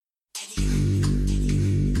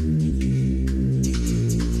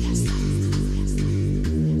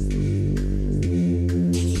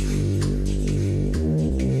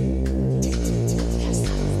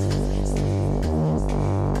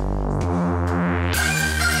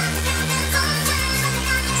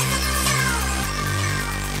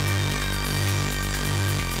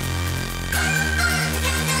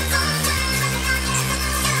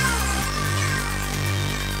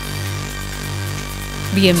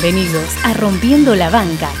Bienvenidos a Rompiendo la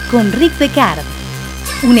Banca con Rick Decard,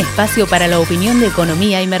 un espacio para la opinión de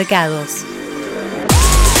economía y mercados.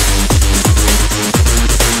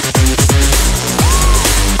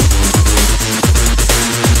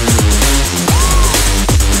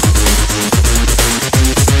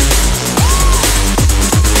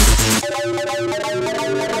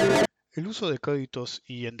 El uso de créditos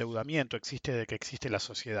y endeudamiento existe desde que existe la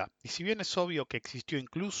sociedad, y si bien es obvio que existió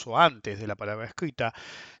incluso antes de la palabra escrita,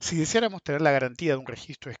 si deseáramos tener la garantía de un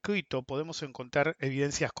registro escrito, podemos encontrar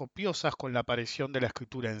evidencias copiosas con la aparición de la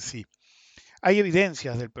escritura en sí. Hay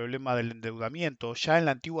evidencias del problema del endeudamiento ya en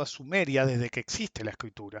la antigua Sumeria desde que existe la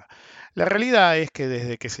escritura. La realidad es que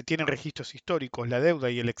desde que se tienen registros históricos, la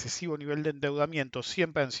deuda y el excesivo nivel de endeudamiento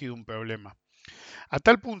siempre han sido un problema. A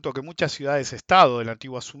tal punto que muchas ciudades-estado de la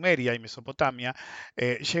antigua Sumeria y Mesopotamia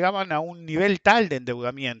llegaban a un nivel tal de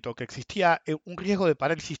endeudamiento que existía un riesgo de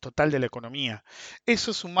parálisis total de la economía.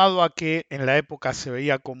 Eso sumado a que en la época se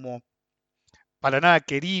veía como para nada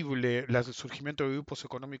querible el surgimiento de grupos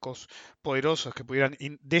económicos poderosos que pudieran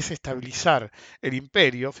desestabilizar el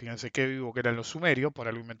imperio, fíjense qué vivo que eran los sumerios, por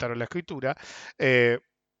algo inventaron la escritura, eh,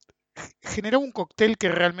 generó un cóctel que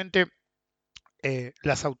realmente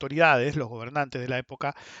las autoridades, los gobernantes de la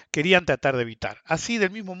época, querían tratar de evitar. Así, del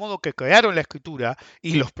mismo modo que crearon la escritura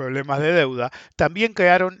y los problemas de deuda, también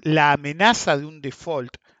crearon la amenaza de un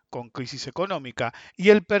default con crisis económica y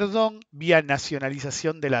el perdón vía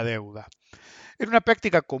nacionalización de la deuda. Era una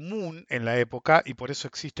práctica común en la época y por eso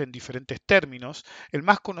existen diferentes términos. El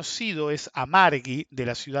más conocido es Amargi, de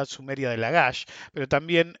la ciudad sumeria de Lagash, pero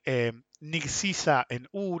también Nixisa en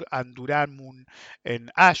Ur, Anduramun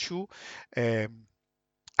en eh,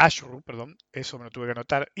 Ashuru, perdón, eso me lo tuve que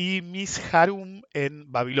anotar, y Misharum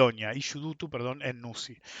en Babilonia, y Shudutu, perdón, en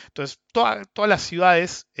Nusi. Entonces, todas las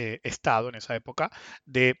ciudades, estado en esa época,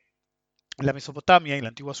 de la Mesopotamia y la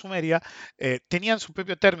antigua Sumeria, tenían su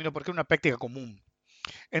propio término porque era una práctica común.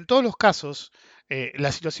 En todos los casos,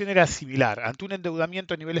 la situación era similar. Ante un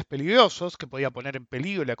endeudamiento a niveles peligrosos, que podía poner en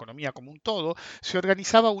peligro la economía como un todo, se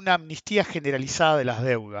organizaba una amnistía generalizada de las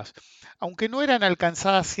deudas, aunque no eran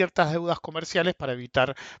alcanzadas ciertas deudas comerciales para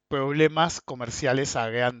evitar problemas comerciales a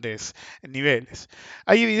grandes niveles.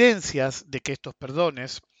 Hay evidencias de que estos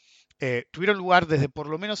perdones tuvieron lugar desde por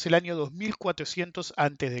lo menos el año 2400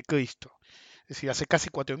 a.C., es decir, hace casi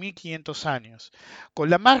 4500 años, con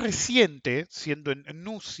la más reciente siendo en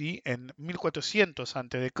Nusi en 1400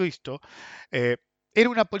 a.C., eh, era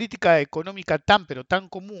una política económica tan pero tan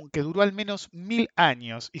común que duró al menos 1000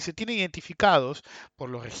 años y se tienen identificados por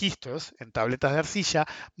los registros en tabletas de arcilla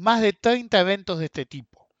más de 30 eventos de este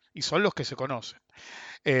tipo, y son los que se conocen.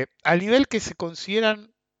 Al nivel que se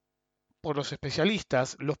consideran por los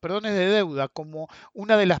especialistas los perdones de deuda como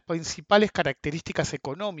una de las principales características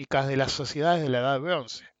económicas de las sociedades de la Edad de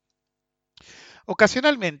Bronce.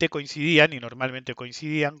 Ocasionalmente coincidían, y normalmente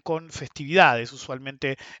coincidían, con festividades.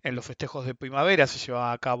 Usualmente en los festejos de primavera se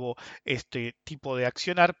llevaba a cabo este tipo de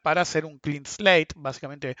accionar para hacer un clean slate,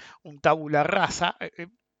 básicamente un tabula rasa,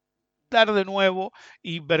 dar de nuevo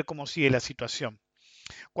y ver cómo sigue la situación.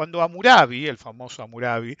 Cuando Hammurabi, el famoso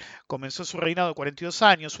Hammurabi, comenzó su reinado de 42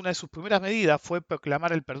 años, una de sus primeras medidas fue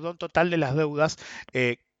proclamar el perdón total de las deudas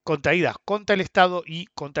contraídas contra el Estado y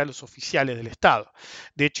contra los oficiales del Estado.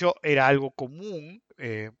 De hecho, era algo común,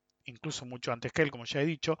 incluso mucho antes que él, como ya he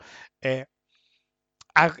dicho,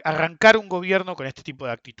 arrancar un gobierno con este tipo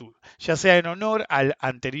de actitud, ya sea en honor al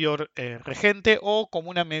anterior regente o como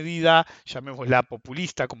una medida, llamémosla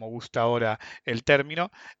populista, como gusta ahora el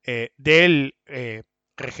término, del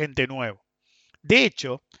regente nuevo. De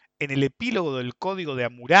hecho, en el epílogo del Código de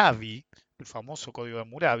Hammurabi, el famoso Código de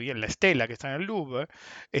Hammurabi, en la estela que está en el Louvre,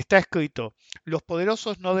 está escrito: los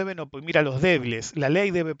poderosos no deben oprimir a los débiles, la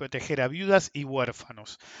ley debe proteger a viudas y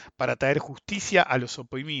huérfanos, para traer justicia a los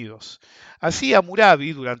oprimidos. Así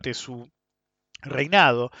Hammurabi, durante su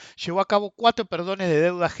reinado, llevó a cabo 4 perdones de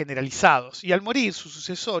deuda generalizados, y al morir su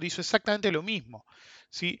sucesor hizo exactamente lo mismo,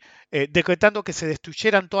 ¿sí? Decretando que se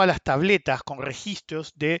destruyeran todas las tabletas con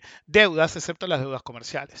registros de deudas, excepto las deudas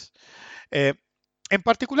comerciales. Eh, en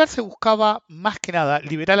particular se buscaba más que nada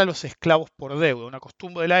liberar a los esclavos por deuda. Una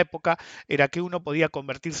costumbre de la época era que uno podía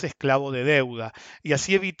convertirse esclavo de deuda y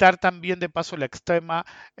así evitar también de paso la extrema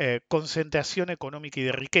concentración económica y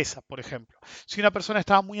de riqueza. Por ejemplo, si una persona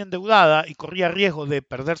estaba muy endeudada y corría riesgo de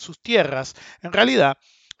perder sus tierras, en realidad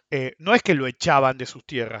no es que lo echaban de sus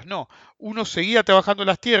tierras, no. Uno seguía trabajando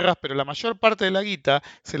las tierras, pero la mayor parte de la guita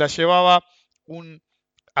se la llevaba un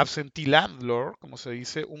absentee landlord, como se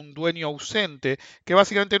dice, un dueño ausente, que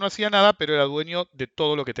básicamente no hacía nada, pero era dueño de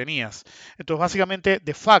todo lo que tenías. Entonces, básicamente,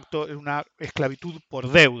 de facto, era una esclavitud por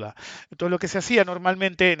deuda. Entonces, lo que se hacía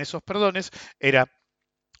normalmente en esos perdones era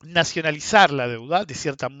nacionalizar la deuda, de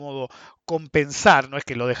cierto modo compensar, no es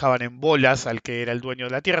que lo dejaban en bolas al que era el dueño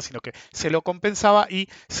de la tierra, sino que se lo compensaba y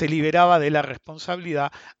se liberaba de la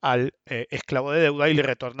responsabilidad al esclavo de deuda y le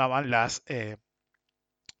retornaban las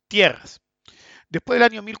tierras. Después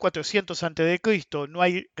del año 1400 a.C. no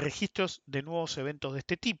hay registros de nuevos eventos de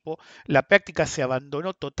este tipo, la práctica se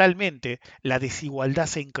abandonó totalmente, la desigualdad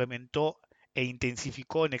se incrementó e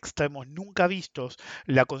intensificó en extremos nunca vistos,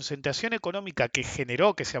 la concentración económica que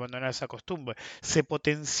generó que se abandonara esa costumbre se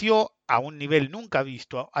potenció a un nivel nunca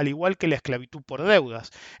visto, al igual que la esclavitud por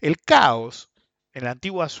deudas. El caos en la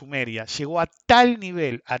antigua Sumeria llegó a tal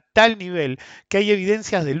nivel, que hay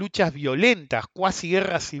evidencias de luchas violentas, cuasi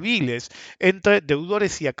guerras civiles, entre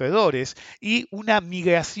deudores y acreedores y una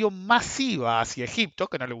migración masiva hacia Egipto,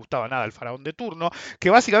 que no le gustaba nada al faraón de turno, que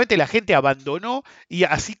básicamente la gente abandonó y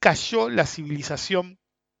así cayó la civilización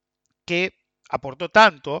que aportó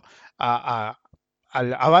tanto al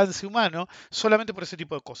avance humano solamente por ese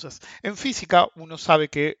tipo de cosas. En física uno sabe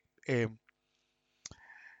que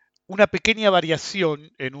una pequeña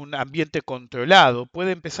variación en un ambiente controlado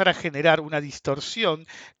puede empezar a generar una distorsión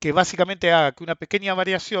que básicamente haga que una pequeña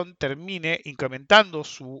variación termine incrementando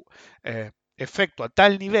su efecto a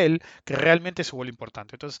tal nivel que realmente se vuelve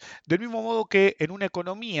importante. Entonces, del mismo modo que en una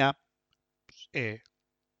economía, eh,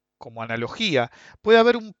 como analogía, puede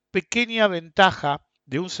haber una pequeña ventaja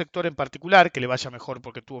de un sector en particular que le vaya mejor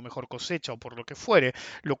porque tuvo mejor cosecha o por lo que fuere,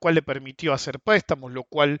 lo cual le permitió hacer préstamos, lo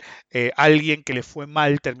cual alguien que le fue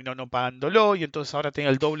mal terminó no pagándolo y entonces ahora tenía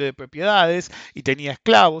el doble de propiedades y tenía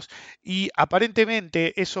esclavos y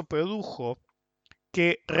aparentemente eso produjo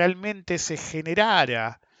que realmente se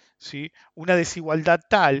generara, ¿sí?, una desigualdad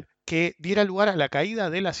tal que diera lugar a la caída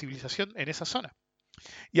de la civilización en esa zona.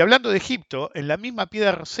 Y hablando de Egipto, en la misma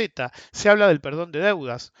piedra Rosetta se habla del perdón de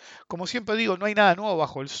deudas. Como siempre digo, no hay nada nuevo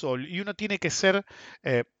bajo el sol y uno tiene que ser,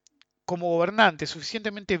 eh, como gobernante,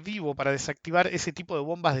 suficientemente vivo para desactivar ese tipo de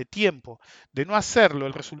bombas de tiempo. De no hacerlo,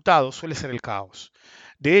 el resultado suele ser el caos.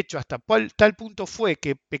 De hecho, hasta tal punto fue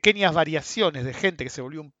que pequeñas variaciones de gente que se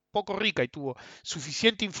volvió un poco rica y tuvo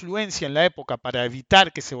suficiente influencia en la época para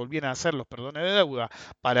evitar que se volvieran a hacer los perdones de deuda,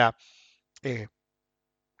 para eh,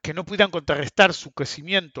 que no pudieran contrarrestar su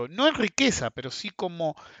crecimiento, no en riqueza, pero sí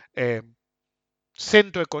como eh,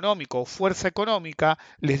 centro económico o fuerza económica,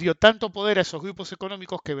 les dio tanto poder a esos grupos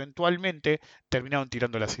económicos que eventualmente terminaron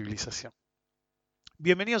tirando la civilización.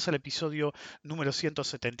 Bienvenidos al episodio número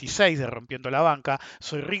 176 de Rompiendo la Banca.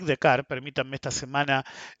 Soy Rick Decar. Permítanme esta semana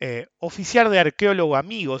oficiar de arqueólogo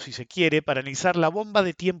amigo, si se quiere, para analizar la bomba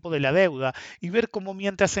de tiempo de la deuda y ver cómo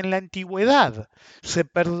mientras en la antigüedad se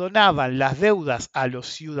perdonaban las deudas a los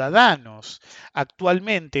ciudadanos,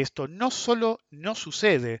 actualmente esto no solo no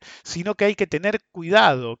sucede, sino que hay que tener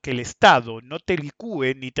cuidado que el Estado no te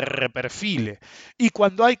licúe ni te reperfile. Y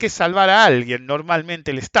cuando hay que salvar a alguien, normalmente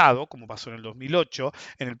el Estado, como pasó en el 2008,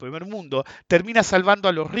 en el primer mundo, termina salvando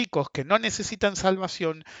a los ricos que no necesitan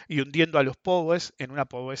salvación y hundiendo a los pobres en una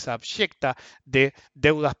pobreza abyecta de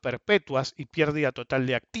deudas perpetuas y pérdida total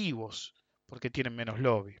de activos, porque tienen menos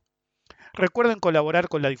lobby. Recuerden colaborar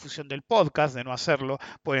con la difusión del podcast, de no hacerlo,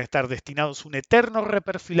 pueden estar destinados a un eterno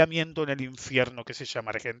reperfilamiento en el infierno que se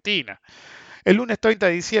llama Argentina. El lunes 30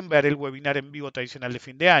 de diciembre haré el webinar en vivo tradicional de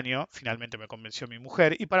fin de año. Finalmente me convenció mi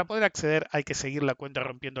mujer. Y para poder acceder hay que seguir la cuenta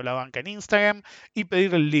Rompiendo la Banca en Instagram y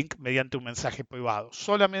pedir el link mediante un mensaje privado.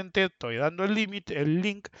 Solamente estoy dando el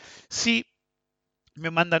link si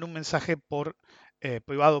me mandan un mensaje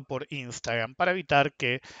privado por Instagram para evitar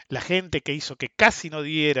que la gente que hizo que casi no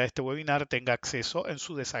diera este webinar tenga acceso en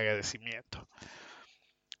su desagradecimiento.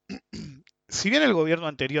 Si bien el gobierno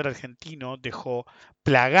anterior argentino dejó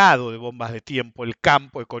plagado de bombas de tiempo el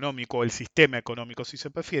campo económico, el sistema económico, si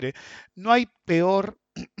se prefiere, no hay peor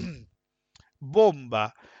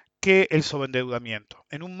bomba que el sobreendeudamiento,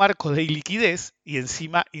 en un marco de iliquidez y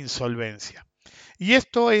encima insolvencia. Y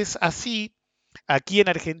esto es así aquí en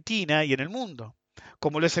Argentina y en el mundo,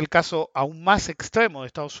 como lo es el caso aún más extremo de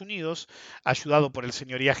Estados Unidos, ayudado por el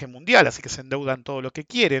señoriaje mundial, así que se endeudan todo lo que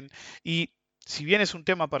quieren y si bien es un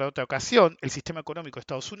tema para otra ocasión, el sistema económico de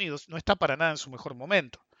Estados Unidos no está para nada en su mejor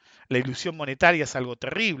momento. La ilusión monetaria es algo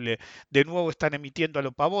terrible. De nuevo están emitiendo a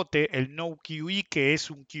lo pavote el no QE, que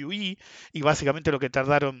es un QE, y básicamente lo que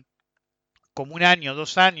tardaron como un año,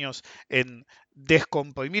 2 años en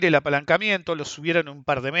descomprimir el apalancamiento, lo subieron en un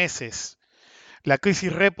par de meses. La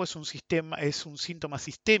crisis repo es un síntoma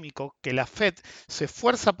sistémico que la Fed se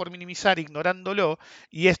esfuerza por minimizar ignorándolo,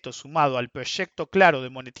 y esto, sumado al proyecto claro de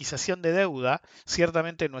monetización de deuda,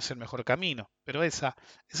 ciertamente no es el mejor camino. Pero esa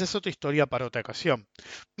es otra historia para otra ocasión.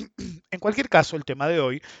 En cualquier caso, el tema de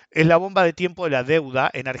hoy es la bomba de tiempo de la deuda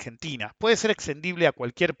en Argentina. Puede ser extendible a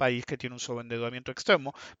cualquier país que tiene un sobreendeudamiento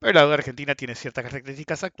extremo, pero la deuda argentina tiene ciertas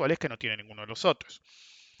características actuales que no tiene ninguno de los otros.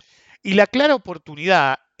 Y la clara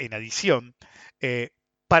oportunidad, en adición, eh,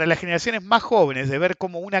 para las generaciones más jóvenes de ver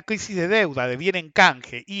cómo una crisis de deuda deviene en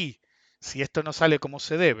canje y, si esto no sale como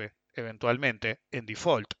se debe, eventualmente en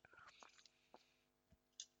default.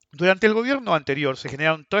 Durante el gobierno anterior se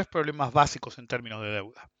generaron tres problemas básicos en términos de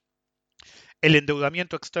deuda: el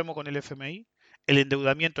endeudamiento extremo con el FMI, el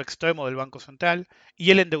endeudamiento extremo del Banco Central y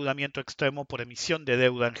el endeudamiento extremo por emisión de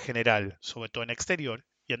deuda en general, sobre todo en exterior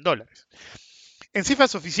y en dólares. En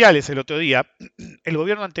cifras oficiales, el otro día, el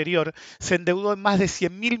gobierno anterior se endeudó en más de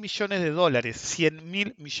 100 mil millones de dólares, 100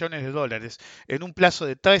 mil millones de dólares, en un plazo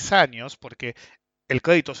de 3 años, porque el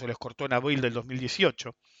crédito se les cortó en abril del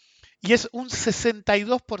 2018, y es un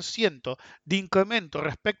 62% de incremento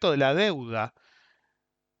respecto de la deuda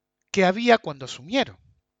que había cuando asumieron.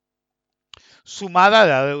 Sumada a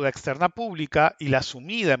la deuda externa pública y la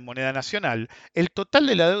asumida en moneda nacional, el total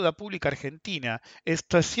de la deuda pública argentina es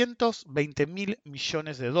 320 mil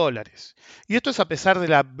millones de dólares. Y esto es a pesar de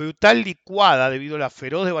la brutal licuada debido a la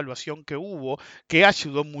feroz devaluación que hubo, que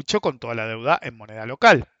ayudó mucho con toda la deuda en moneda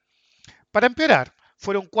local. Para empeorar,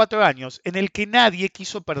 fueron 4 años en el que nadie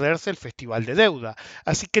quiso perderse el festival de deuda,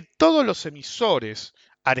 así que todos los emisores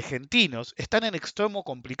argentinos están en extremo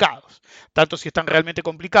complicados. Tanto si están realmente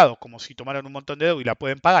complicados como si tomaron un montón de deuda y la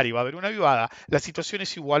pueden pagar y va a haber una avivada, la situación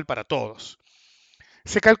es igual para todos.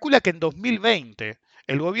 Se calcula que en 2020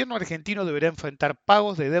 el gobierno argentino deberá enfrentar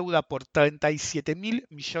pagos de deuda por 37 mil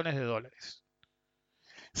millones de dólares,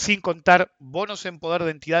 sin contar bonos en poder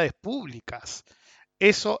de entidades públicas.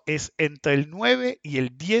 Eso es entre el 9 y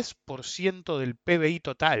el 10% del PBI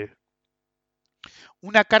total.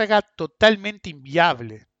 Una carga totalmente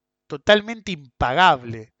inviable, totalmente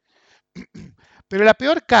impagable. Pero la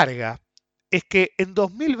peor carga es que en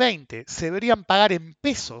 2020 se deberían pagar en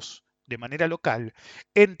pesos de manera local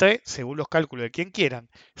entre, según los cálculos de quien quieran,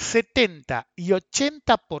 70 y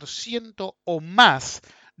 80% o más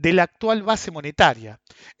de la actual base monetaria.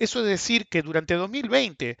 Eso es decir que durante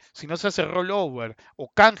 2020, si no se hace rollover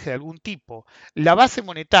o canje de algún tipo, la base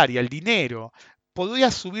monetaria, el dinero,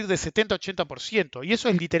 podría subir de 70 a 80%, y eso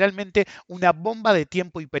es literalmente una bomba de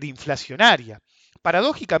tiempo hiperinflacionaria.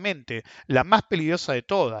 Paradójicamente, la más peligrosa de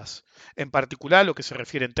todas, en particular a lo que se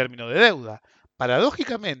refiere en términos de deuda.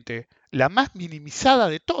 Paradójicamente, la más minimizada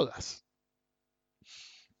de todas.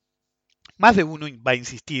 Más de uno va a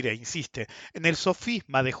insistir e insiste en el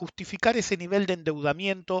sofisma de justificar ese nivel de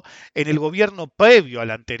endeudamiento en el gobierno previo al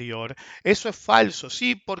anterior. Eso es falso,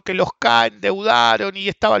 sí, porque los K endeudaron y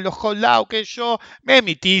estaban los Holao, que yo me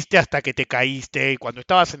emitiste hasta que te caíste, y cuando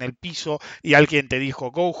estabas en el piso y alguien te dijo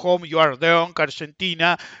go home, you are drunk,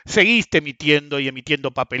 Argentina, seguiste emitiendo y emitiendo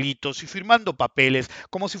papelitos y firmando papeles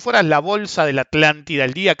como si fueras la bolsa de la Atlántida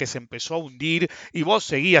el día que se empezó a hundir, y vos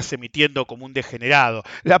seguías emitiendo como un degenerado.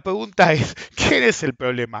 La pregunta es, ¿quién es el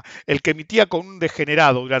problema? ¿El que emitía con un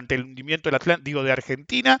degenerado durante el hundimiento del Atlántico de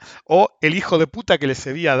Argentina, o el hijo de puta que le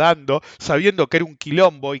seguía dando sabiendo que era un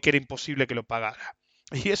quilombo y que era imposible que lo pagara?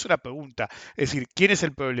 Y es una pregunta. Es decir, ¿quién es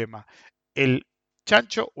el problema? ¿El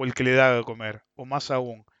chancho o el que le da de comer? O más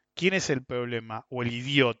aún, ¿quién es el problema? ¿O el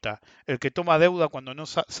idiota? ¿El que toma deuda cuando no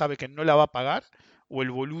sabe que no la va a pagar? ¿O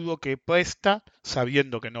el boludo que presta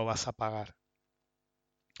sabiendo que no vas a pagar?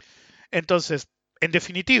 Entonces, en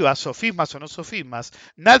definitiva, sofismas o no sofismas,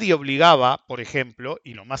 nadie obligaba, por ejemplo,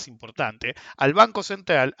 y lo más importante, al Banco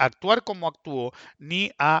Central a actuar como actuó,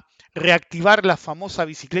 ni a reactivar la famosa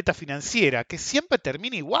bicicleta financiera, que siempre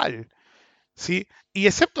termina igual. ¿Sí? Y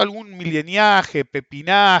excepto algún mileniaje,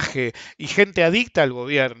 pepinaje y gente adicta al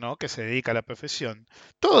gobierno que se dedica a la profesión,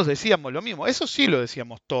 todos decíamos lo mismo. Eso sí lo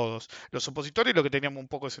decíamos todos. Los opositores lo que teníamos un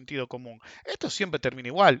poco de sentido común. Esto siempre termina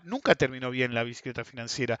igual. Nunca terminó bien la bicicleta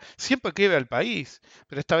financiera. Siempre quiebra al país.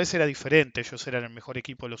 Pero esta vez era diferente. Ellos eran el mejor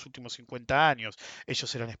equipo de los últimos 50 años.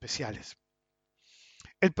 Ellos eran especiales.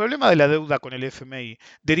 El problema de la deuda con el FMI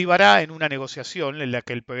derivará en una negociación en la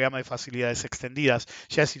que el programa de facilidades extendidas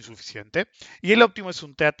ya es insuficiente, y el óptimo es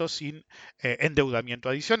un trato sin endeudamiento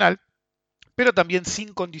adicional, pero también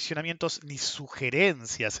sin condicionamientos ni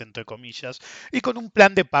sugerencias, entre comillas, y con un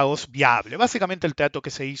plan de pagos viable. Básicamente el trato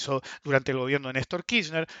que se hizo durante el gobierno de Néstor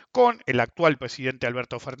Kirchner con el actual presidente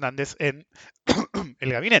Alberto Fernández en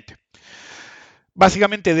el gabinete.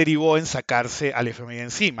 básicamente derivó en sacarse al FMI de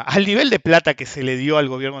encima. Al nivel de plata que se le dio al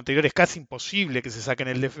gobierno anterior es casi imposible que se saquen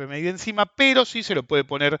el FMI de encima, pero sí se lo puede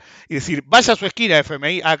poner y decir, vaya a su esquina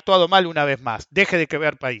FMI, ha actuado mal una vez más, deje de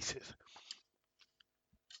quebrar países.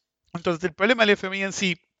 Entonces el problema del FMI en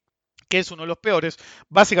sí, que es uno de los peores,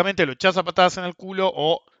 básicamente lo echas a patadas en el culo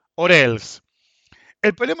o or else.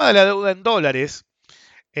 El problema de la deuda en dólares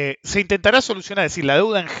se intentará solucionar, es decir, la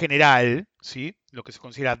deuda en general, ¿sí? Lo que se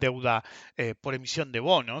considera deuda por emisión de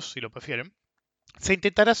bonos, si lo prefieren, se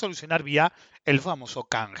intentará solucionar vía el famoso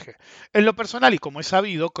canje. En lo personal, y como es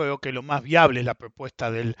sabido, creo que lo más viable es la propuesta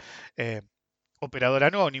del eh, operador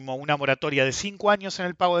anónimo, una moratoria de 5 años en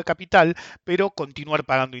el pago de capital, pero continuar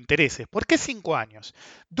pagando intereses. ¿Por qué 5 años?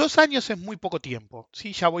 2 años es muy poco tiempo.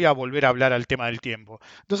 Sí, ya voy a volver a hablar al tema del tiempo.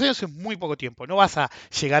 2 años es muy poco tiempo. No vas a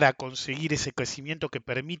llegar a conseguir ese crecimiento que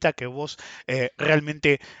permita que vos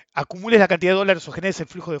realmente acumules la cantidad de dólares o generes el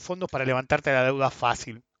flujo de fondos para levantarte de la deuda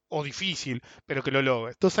fácil o difícil, pero que lo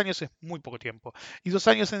logres. 2 años es muy poco tiempo. Y 2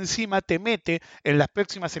 años encima te mete en las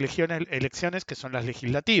próximas elecciones que son las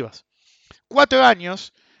legislativas. 4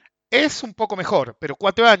 años es un poco mejor, pero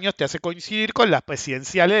 4 años te hace coincidir con las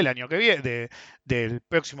presidenciales del año que viene, del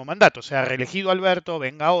próximo mandato. O sea, reelegido Alberto,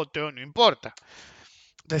 venga otro, no importa.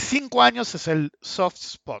 De 5 años es el soft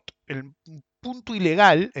spot, el punto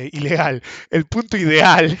ilegal, el punto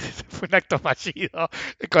ideal, fue un acto fallido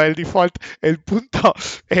con el default, el punto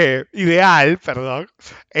ideal, perdón,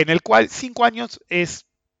 en el cual 5 años es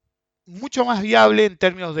mucho más viable en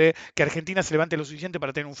términos de que Argentina se levante lo suficiente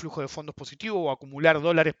para tener un flujo de fondos positivo o acumular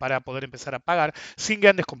dólares para poder empezar a pagar sin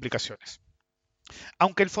grandes complicaciones.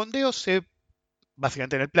 Aunque el fondeo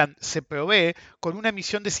básicamente en el plan, se provee con una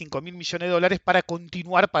emisión de 5.000 millones de dólares para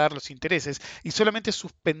continuar a pagar los intereses y solamente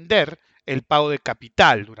suspender el pago de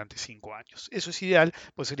capital durante 5 años. Eso es ideal,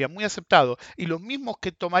 pues sería muy aceptado. Y los mismos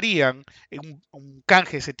que tomarían un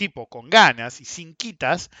canje de ese tipo con ganas y sin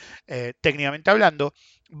quitas, técnicamente hablando,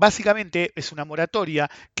 básicamente es una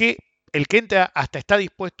moratoria que el que entra hasta está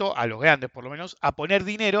dispuesto, a los grandes por lo menos, a poner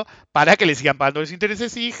dinero para que le sigan pagando los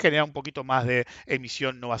intereses y generar un poquito más de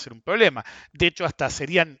emisión no va a ser un problema. De hecho, hasta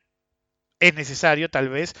es necesario tal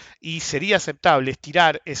vez y sería aceptable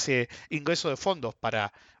estirar ese ingreso de fondos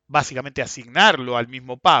para básicamente asignarlo al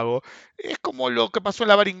mismo pago. Es como lo que pasó en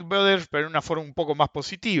la Baring Brothers, pero en una forma un poco más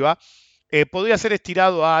positiva. Podría ser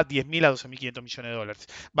estirado a 10.000 a 12.500 millones de dólares.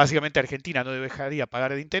 Básicamente Argentina no dejaría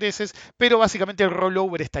pagar de intereses, pero básicamente el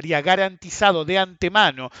rollover estaría garantizado de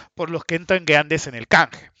antemano por los que entran grandes en el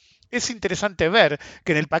canje. Es interesante ver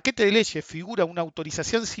que en el paquete de leyes figura una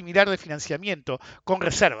autorización similar de financiamiento con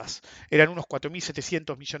reservas. Eran unos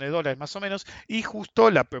 4.700 millones de dólares más o menos y justo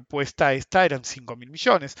la propuesta esta eran 5.000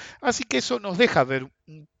 millones. Así que eso nos deja ver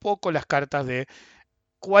un poco las cartas de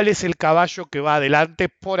cuál es el caballo que va adelante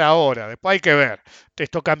por ahora. Después hay que ver.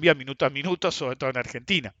 Esto cambia minuto a minuto, sobre todo en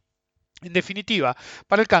Argentina. En definitiva,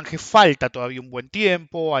 para el canje falta todavía un buen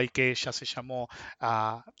tiempo, hay que, ya se llamó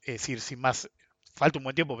a, es decir, sin más, falta un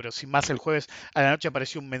buen tiempo, pero sin más el jueves a la noche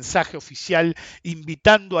apareció un mensaje oficial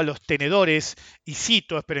invitando a los tenedores, y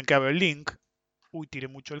cito, esperen que abra el link, uy, tiré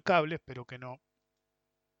mucho el cable, espero que no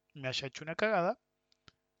me haya hecho una cagada,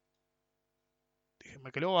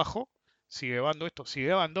 déjenme que lo bajo, sigue grabando esto, sigue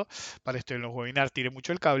grabando, para esto en los webinars tiré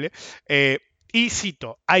mucho el cable, y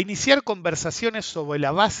cito, a iniciar conversaciones sobre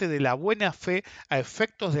la base de la buena fe a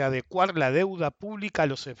efectos de adecuar la deuda pública a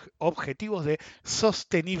los objetivos de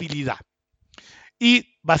sostenibilidad.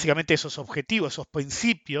 Y básicamente esos objetivos, esos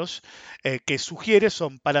principios que sugiere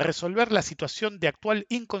son para resolver la situación de actual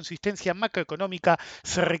inconsistencia macroeconómica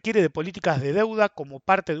se requiere de políticas de deuda como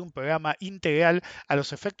parte de un programa integral a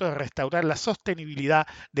los efectos de restaurar la sostenibilidad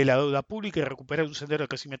de la deuda pública y recuperar un sendero de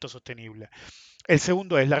crecimiento sostenible. El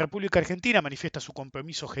segundo es, la República Argentina manifiesta su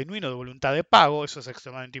compromiso genuino de voluntad de pago, eso es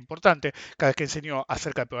extremadamente importante. Cada vez que enseño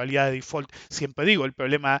acerca de probabilidad de default, siempre digo, el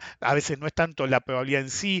problema a veces no es tanto la probabilidad en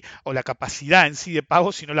sí o la capacidad en sí de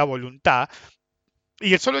pago, sino la voluntad.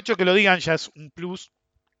 Y el solo hecho de que lo digan ya es un plus.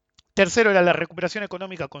 Tercero era la recuperación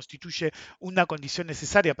económica constituye una condición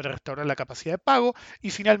necesaria para restaurar la capacidad de pago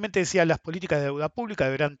y finalmente decía las políticas de deuda pública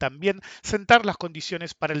deberán también sentar las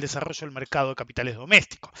condiciones para el desarrollo del mercado de capitales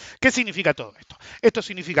domésticos. ¿Qué significa todo esto? Esto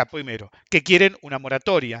significa primero que quieren una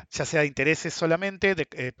moratoria, ya sea de intereses solamente, de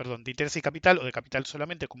interés y capital o de capital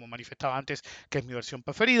solamente, como manifestaba antes, que es mi versión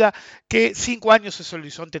preferida, que 5 años es el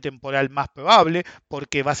horizonte temporal más probable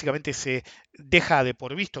porque básicamente se deja de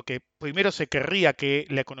por visto que primero se querría que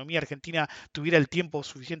la economía argentina tuviera el tiempo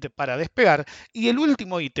suficiente para despegar, y el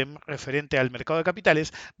último ítem referente al mercado de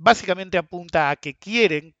capitales básicamente apunta a que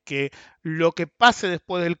quieren que lo que pase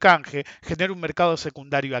después del canje genere un mercado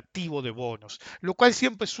secundario activo de bonos, lo cual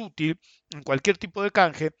siempre es útil en cualquier tipo de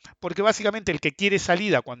canje, porque básicamente el que quiere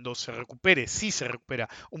salida cuando se recupere, si se recupera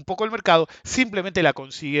un poco el mercado, simplemente la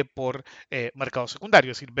consigue por mercado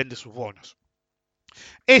secundario, es decir, vende sus bonos.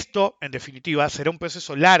 Esto, en definitiva, será un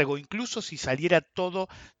proceso largo, incluso si saliera todo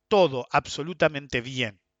absolutamente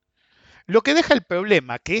bien. Lo que deja el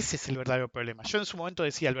problema, que ese es el verdadero problema. Yo en su momento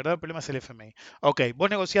decía, el verdadero problema es el FMI. Ok, vos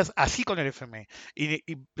negociás así con el FMI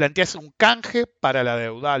y planteás un canje para la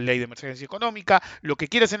deuda, ley de emergencia económica, lo que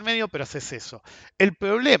quieras en medio, pero haces eso. El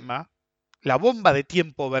problema, la bomba de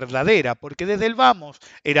tiempo verdadera, porque desde el vamos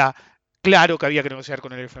era claro que había que negociar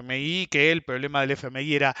con el FMI, que el problema del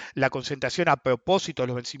FMI era la concentración a propósito de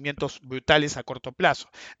los vencimientos brutales a corto plazo.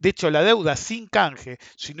 De hecho, la deuda sin canje,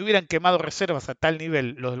 si no hubieran quemado reservas a tal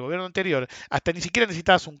nivel los del gobierno anterior, hasta ni siquiera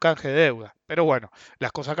necesitabas un canje de deuda. Pero bueno,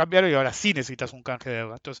 las cosas cambiaron y ahora sí necesitas un canje de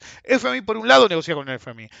deuda. Entonces, FMI por un lado negocia con el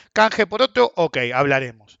FMI. Canje por otro, ok,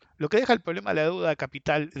 hablaremos. Lo que deja el problema de la deuda de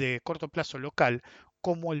capital de corto plazo local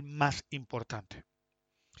como el más importante.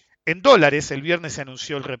 En dólares, el viernes se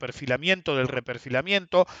anunció el reperfilamiento del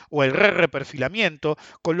reperfilamiento o el re-reperfilamiento,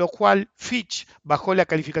 con lo cual Fitch bajó la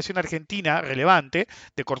calificación argentina relevante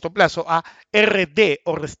de corto plazo a RD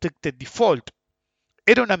o Restricted Default.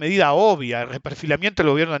 Era una medida obvia, el reperfilamiento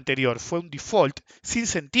del gobierno anterior fue un default sin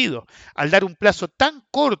sentido, al dar un plazo tan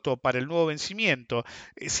corto para el nuevo vencimiento,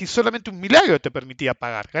 si solamente un milagro te permitía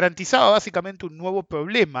pagar, garantizaba básicamente un nuevo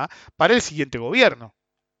problema para el siguiente gobierno.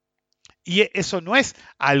 Y eso no es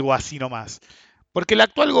algo así nomás. Porque el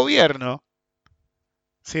actual gobierno,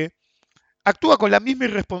 ¿sí?, actúa con la misma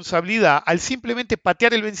irresponsabilidad al simplemente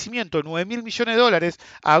patear el vencimiento de 9 mil millones de dólares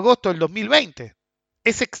a agosto del 2020.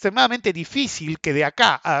 Es extremadamente difícil que de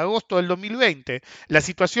acá a agosto del 2020 la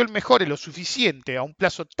situación mejore lo suficiente a un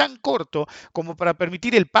plazo tan corto como para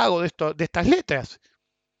permitir el pago de estas letras.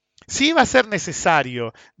 Si va a ser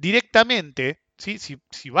necesario directamente, ¿sí?,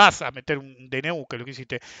 si vas a meter un DNU, que es lo que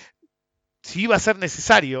hiciste, si iba a ser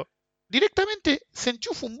necesario, directamente se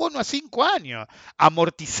enchufa un bono a 5 años,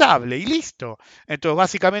 amortizable y listo. Entonces,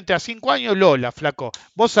 básicamente a 5 años, Lola, flaco,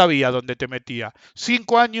 vos sabías dónde te metía.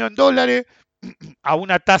 5 años en dólares a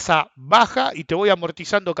una tasa baja y te voy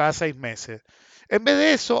amortizando cada 6 meses. En vez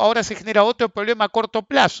de eso, ahora se genera otro problema a corto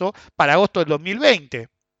plazo para agosto del 2020.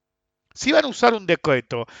 Si iban a usar un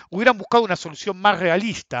decreto, hubieran buscado una solución más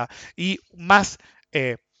realista y más,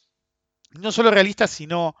 no solo realista,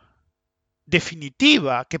 sino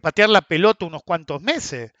definitiva que patear la pelota unos cuantos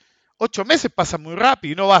meses. 8 meses pasan muy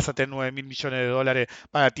rápido y no vas a tener 9 mil millones de dólares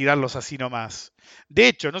para tirarlos así nomás. De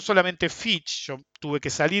hecho, no solamente Fitch, yo tuve que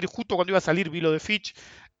salir, justo cuando iba a salir vi lo de Fitch,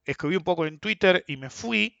 escribí un poco en Twitter y me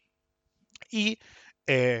fui y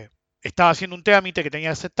estaba haciendo un trámite que tenía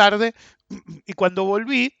que hacer tarde y cuando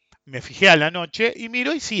volví me fijé a la noche y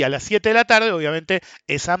miro y sí, a las 7 de la tarde obviamente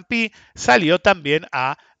S&P salió también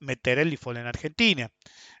a meter el default en Argentina.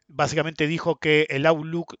 Básicamente dijo que el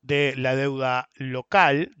outlook de la deuda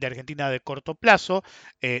local de Argentina de corto plazo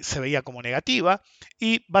se veía como negativa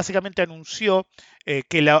y básicamente anunció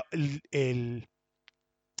que la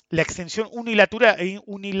extensión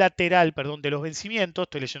unilateral de los vencimientos,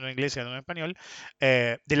 estoy leyendo en inglés y no en español,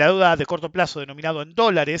 de la deuda de corto plazo denominado en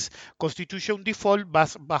dólares, constituye un default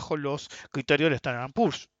bajo los criterios del Standard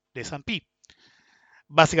Poor's, de S&P.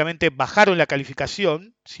 Básicamente bajaron la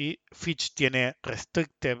calificación, ¿sí? Fitch tiene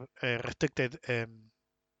restricted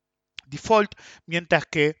default, mientras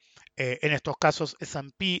que en estos casos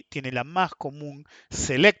S&P tiene la más común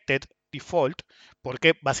selected default,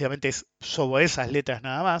 porque básicamente es sobre esas letras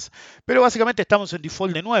nada más, pero básicamente estamos en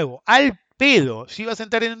default de nuevo, al pedo. Si ibas a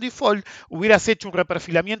entrar en un default, hubieras hecho un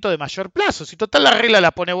reperfilamiento de mayor plazo. Si total la regla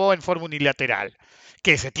la pone vos en forma unilateral.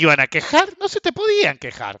 ¿Que se te iban a quejar? No se te podían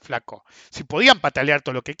quejar, flaco. Si podían patalear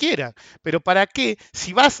todo lo que quieran. Pero ¿para qué?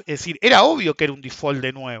 Si vas, es decir, era obvio que era un default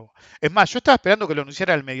de nuevo. Es más, yo estaba esperando que lo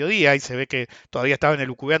anunciara al mediodía y se ve que todavía estaban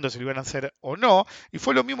elucubrando si lo iban a hacer o no. Y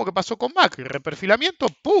fue lo mismo que pasó con Macri. Reperfilamiento,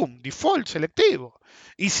 ¡pum! Default selectivo.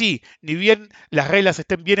 Y sí, ni bien las reglas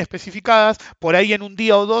estén bien especificadas, por ahí en un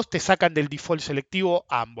día o dos te sacan del default selectivo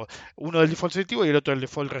ambos. Uno del default selectivo y el otro del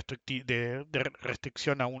default de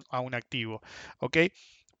restricción a un activo. ¿Ok?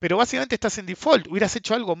 Pero básicamente estás en default. Hubieras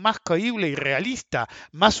hecho algo más creíble y realista,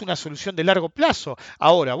 más una solución de largo plazo.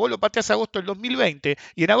 Ahora, vos lo pateás a agosto del 2020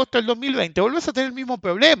 y en agosto del 2020 volvés a tener el mismo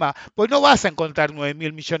problema, pues no vas a encontrar 9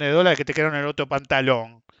 mil millones de dólares que te quedaron en el otro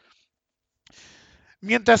pantalón.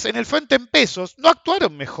 Mientras en el frente en pesos no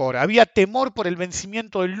actuaron mejor, había temor por el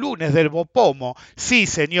vencimiento del lunes del Bopomo. Sí,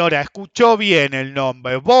 señora, escuchó bien el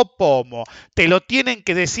nombre, Bopomo. Te lo tienen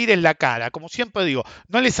que decir en la cara. Como siempre digo,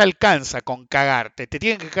 no les alcanza con cagarte, te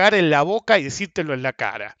tienen que cagar en la boca y decírtelo en la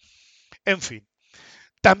cara. En fin.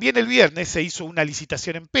 También el viernes se hizo una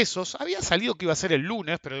licitación en pesos. Había salido que iba a ser el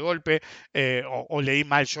lunes, pero de golpe, o leí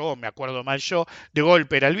mal yo, o me acuerdo mal yo, de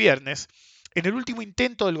golpe era el viernes. En el último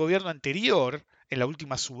intento del gobierno anterior, en la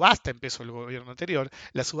última subasta empezó el gobierno anterior,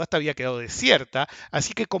 la subasta había quedado desierta,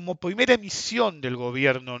 así que como primera emisión del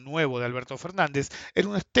gobierno nuevo de Alberto Fernández, era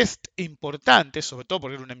un test importante, sobre todo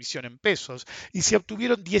porque era una emisión en pesos, y se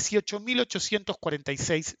obtuvieron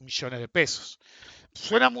 18.846 millones de pesos.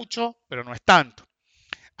 Suena mucho, pero no es tanto.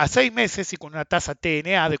 A 6 meses y con una tasa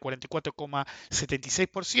TNA de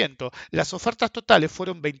 44,76%, las ofertas totales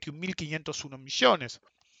fueron 21.501 millones,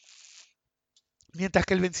 mientras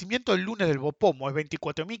que el vencimiento del lunes del Bopomo es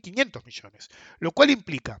 24.500 millones, lo cual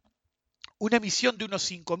implica una emisión de unos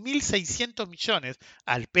 5.600 millones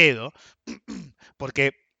al pedo,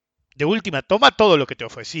 porque de última toma todo lo que te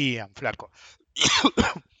ofrecían, flaco.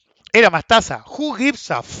 Era más tasa. Who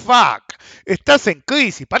gives a fuck? Estás en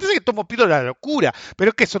crisis. Parece que tomo pido la locura,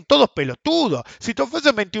 pero es que son todos pelotudos. Si te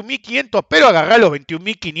ofrecen 21.500, pero agarrá los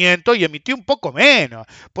 21.500 y emití un poco menos.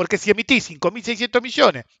 Porque si emitís 5.600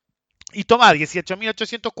 millones y tomás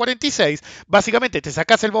 18.846, básicamente te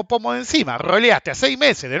sacás el bopomo de encima, roleaste a 6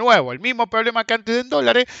 meses de nuevo, el mismo problema que antes en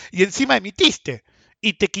dólares, y encima emitiste.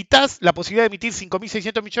 Y te quitas la posibilidad de emitir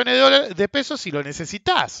 5.600 millones de pesos si lo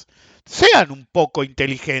necesitas. Sean un poco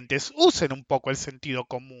inteligentes, usen un poco el sentido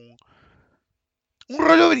común. Un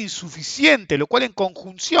rollover insuficiente, lo cual en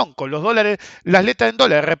conjunción con los dólares, las letras en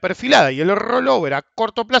dólares reperfiladas y el rollover a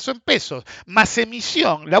corto plazo en pesos, más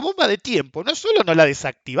emisión, la bomba de tiempo, no solo no la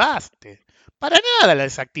desactivaste, para nada la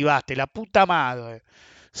desactivaste, la puta madre,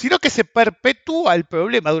 sino que se perpetúa el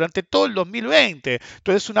problema durante todo el 2020.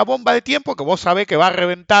 Entonces es una bomba de tiempo que vos sabés que va a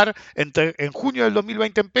reventar en junio del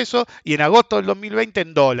 2020 en pesos y en agosto del 2020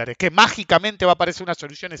 en dólares. ¿Que mágicamente va a aparecer una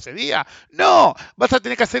solución ese día? No, vas a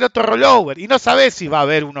tener que hacer otro rollover y no sabés si va a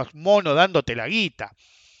haber unos monos dándote la guita.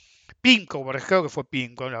 Pinco, por ejemplo, creo que fue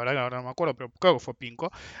Pinco, la verdad que ahora no me acuerdo, pero creo que fue Pinco,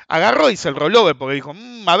 agarró y hizo el rollover porque dijo,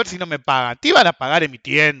 a ver si no me pagan. Te iban a pagar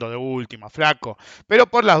emitiendo de última, flaco. Pero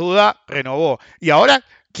por las dudas renovó. Y ahora,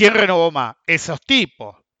 ¿quién renovó más? Esos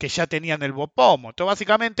tipos que ya tenían el Bopomo. Entonces,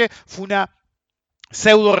 básicamente fue una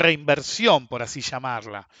pseudo reinversión, por así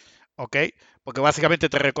llamarla. ¿Ok? Porque básicamente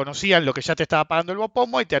te reconocían lo que ya te estaba pagando el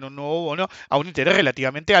Bopomo y te dan un nuevo bono a un interés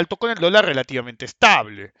relativamente alto con el dólar relativamente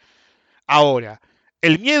estable. Ahora,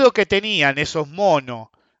 el miedo que tenían esos monos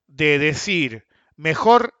de decir,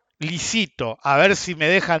 mejor licito, a ver si me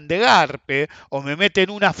dejan de garpe o me meten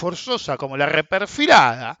una forzosa como la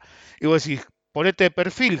reperfilada, y vos decís, ponete de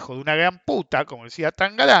perfil, hijo de una gran puta, como decía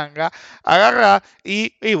Tangalanga, agarrá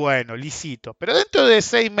y bueno, licito. Pero dentro de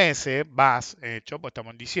 6 meses, vas, hecho, pues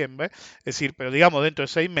estamos en diciembre, es decir, pero digamos dentro de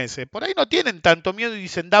 6 meses, por ahí no tienen tanto miedo y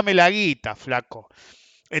dicen, dame la guita, flaco.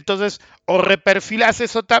 Entonces, o reperfilás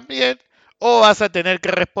eso también, o vas a tener que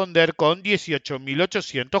responder con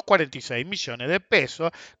 18.846 millones de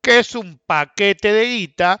pesos, que es un paquete de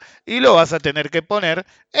guita, y lo vas a tener que poner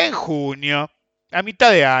en junio, a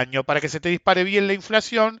mitad de año, para que se te dispare bien la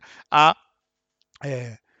inflación a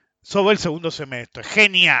eh, sobre el segundo semestre.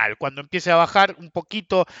 Genial, cuando empiece a bajar un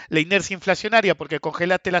poquito la inercia inflacionaria porque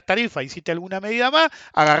congelaste las tarifas, hiciste alguna medida más,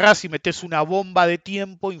 agarrás y metes una bomba de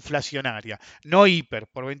tiempo inflacionaria. No hiper,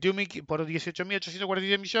 por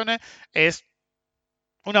 18.846 millones es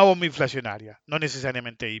una bomba inflacionaria, no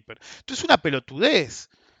necesariamente hiper. Entonces es una pelotudez.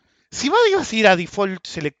 Si vos ibas a ir a default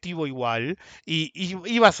selectivo igual y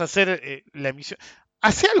ibas a hacer la emisión,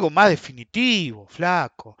 hace algo más definitivo,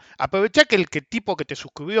 flaco. Aprovechá que el tipo que te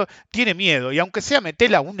suscribió tiene miedo y aunque sea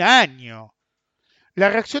metela un año. La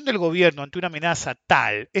reacción del gobierno ante una amenaza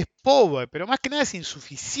tal es pobre, pero más que nada es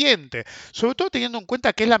insuficiente, sobre todo teniendo en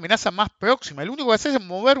cuenta que es la amenaza más próxima. Lo único que hace es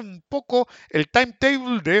mover un poco el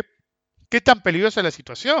timetable de qué tan peligrosa es la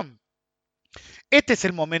situación. Este es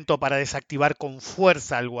el momento para desactivar con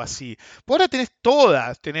fuerza algo así. Por ahora tenés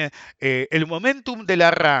todas, tenés el momentum del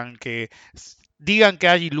arranque, digan que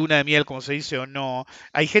hay luna de miel, como se dice o no,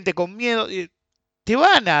 hay gente con miedo, te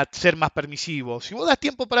van a ser más permisivos. Si vos das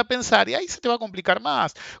tiempo para pensar, y ahí se te va a complicar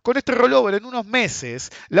más. Con este rollover en unos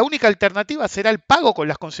meses, la única alternativa será el pago con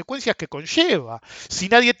las consecuencias que conlleva. Si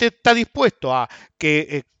nadie te está dispuesto a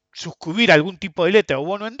que suscribir algún tipo de letra o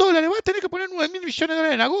bono en dólares, vas a tener que poner 9.000 millones de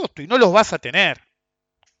dólares en agosto y no los vas a tener.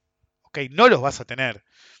 ¿Ok? No los vas a tener.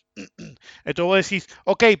 Entonces vos decís,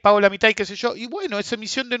 ok, pago la mitad y qué sé yo, y bueno, es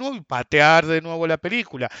emisión de nuevo y patear de nuevo la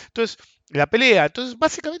película. Entonces, la pelea. Entonces,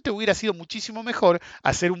 básicamente hubiera sido muchísimo mejor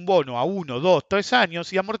hacer un bono a 1, 2, 3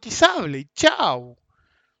 años y amortizable, y chao.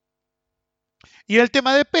 Y en el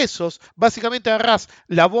tema de pesos, básicamente agarrás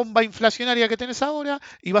la bomba inflacionaria que tenés ahora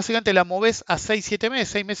y básicamente la movés a 6 7 meses,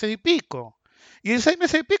 6 meses y pico. Y en 6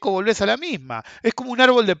 meses y pico volvés a la misma. Es como un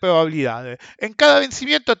árbol de probabilidades. En cada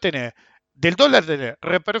vencimiento tenés, del dólar tenés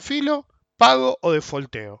reperfilo, pago o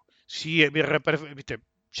defolteo. Si viste,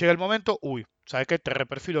 llega el momento, uy, ¿sabes qué? Te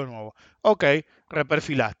reperfilo de nuevo. Ok,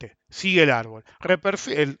 reperfilaste. Sigue el árbol.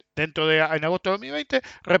 Dentro de en agosto de 2020,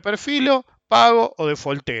 reperfilo, pago o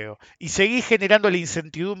defolteo. Y seguís generando la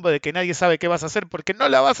incertidumbre de que nadie sabe qué vas a hacer porque no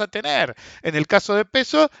la vas a tener. En el caso de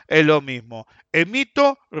peso es lo mismo.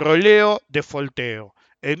 Emito, roleo, defolteo.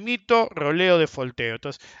 Emito, roleo, defolteo.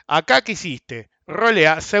 Entonces, acá ¿qué hiciste?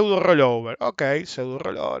 Rolea, pseudo rollover. Ok, pseudo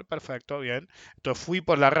rollover, perfecto, bien. Entonces fui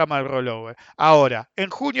por la rama del rollover. Ahora, en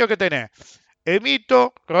junio, ¿qué tenés?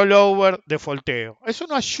 Emito, rollover, defolteo. Eso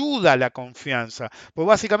no ayuda a la confianza, pues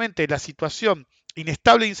básicamente la situación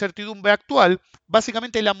inestable e incertidumbre actual,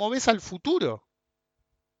 básicamente la moves al futuro.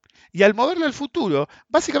 Y al moverla al futuro,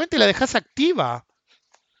 básicamente la dejas activa.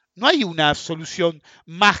 No hay una solución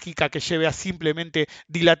mágica que lleve a simplemente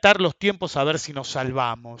dilatar los tiempos a ver si nos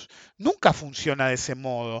salvamos. Nunca funciona de ese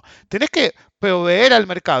modo. Tenés que proveer al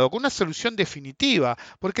mercado con una solución definitiva,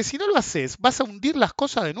 porque si no lo haces, vas a hundir las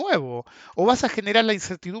cosas de nuevo o vas a generar la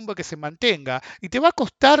incertidumbre que se mantenga y te va a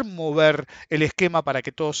costar mover el esquema para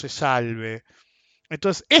que todo se salve.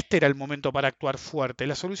 Entonces, este era el momento para actuar fuerte.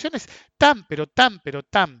 La solución es tan, pero tan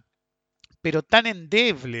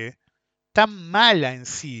endeble, tan mala en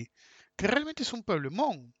sí, que realmente es un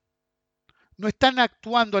problemón. No están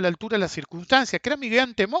actuando a la altura de las circunstancias, que era mi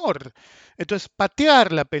gran temor. Entonces, patear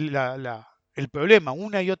el problema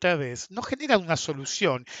una y otra vez no genera una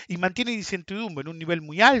solución y mantiene la incertidumbre en un nivel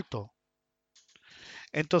muy alto.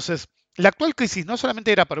 Entonces, la actual crisis no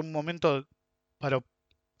solamente era para un momento para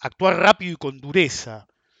actuar rápido y con dureza,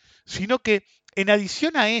 sino que en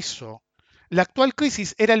adición a eso, la actual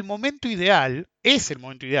crisis era el momento ideal, es el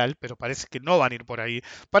momento ideal, pero parece que no van a ir por ahí,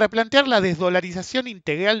 para plantear la desdolarización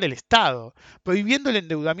integral del Estado, prohibiendo el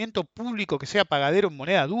endeudamiento público que sea pagadero en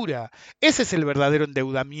moneda dura. Ese es el verdadero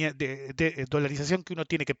endeudamiento de dolarización que uno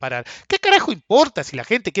tiene que parar. ¿Qué carajo importa si la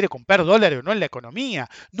gente quiere comprar dólares o no en la economía?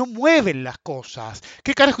 No mueven las cosas.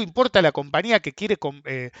 ¿Qué carajo importa la compañía que quiere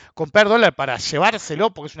comprar dólar para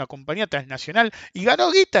llevárselo porque es una compañía transnacional y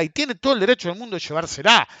ganó guita y tiene todo el derecho del mundo de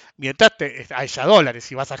llevársela? Mientras haya dólares,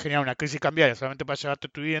 si vas a generar una crisis cambiaria solamente para llevarte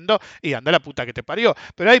tu dividendo, y anda la puta que te parió.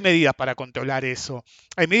 Pero hay medidas para controlar eso.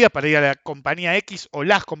 Hay medidas para ir a la compañía X o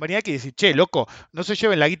las compañías X y decir, che, loco, no se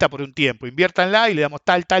lleven la guita por un tiempo, inviértanla y le damos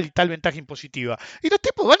tal, tal y tal ventaja impositiva. Y los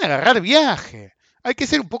tipos van a agarrar viaje. Hay que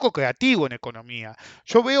ser un poco creativo en economía.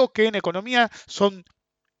 Yo veo que en economía son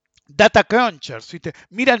data crunchers, ¿viste?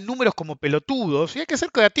 Miran números como pelotudos y hay que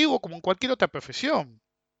ser creativo como en cualquier otra profesión.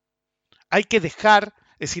 Hay que dejar,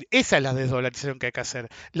 es decir, esa es la desdolarización que hay que hacer.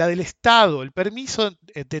 La del Estado, el permiso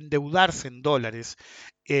de endeudarse en dólares,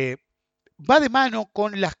 eh, va de mano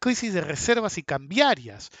con las crisis de reservas y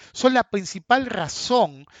cambiarias. Son la principal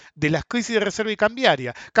razón de las crisis de reserva y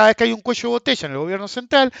cambiaria. Cada vez que hay un cuello de botella en el gobierno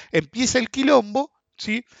central, empieza el quilombo,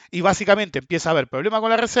 ¿sí? Y básicamente empieza a haber problema con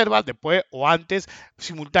la reserva, después o antes,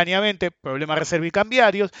 simultáneamente, problemas de reserva y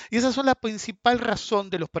cambiarios. Y esas son la principal razón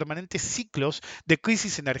de los permanentes ciclos de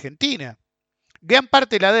crisis en Argentina. Gran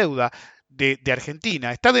parte de la deuda de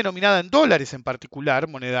Argentina está denominada en dólares en particular,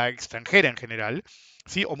 moneda extranjera en general,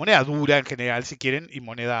 ¿sí? O moneda dura en general, si quieren, y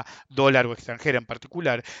moneda dólar o extranjera en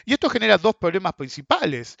particular. Y esto genera dos problemas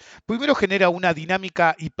principales. Primero, genera una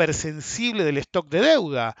dinámica hipersensible del stock de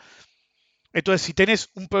deuda. Entonces, si tenés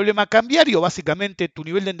un problema cambiario, básicamente tu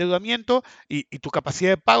nivel de endeudamiento y tu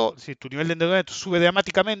capacidad de pago, si tu nivel de endeudamiento sube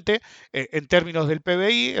dramáticamente en términos del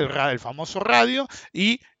PBI, el famoso radio,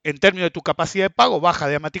 y en términos de tu capacidad de pago baja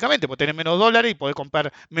dramáticamente, porque tenés menos dólares y podés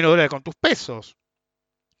comprar menos dólares con tus pesos.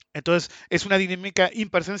 Entonces, es una dinámica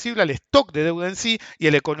hipersensible al stock de deuda en sí y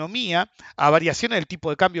a la economía, a variaciones del tipo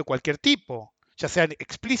de cambio de cualquier tipo, ya sean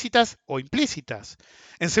explícitas o implícitas.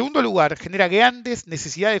 En segundo lugar, genera grandes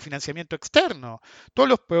necesidades de financiamiento externo. Todos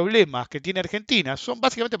los problemas que tiene Argentina son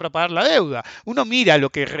básicamente para pagar la deuda. Uno mira lo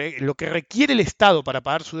que requiere el Estado para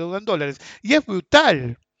pagar su deuda en dólares y es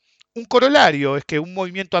brutal. Un corolario es que un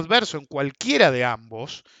movimiento adverso en cualquiera de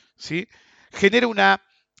ambos, ¿sí? Genera una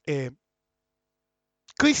eh,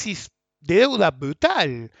 crisis de deuda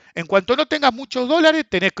brutal. En cuanto no tengas muchos dólares,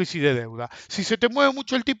 tenés crisis de deuda. Si se te mueve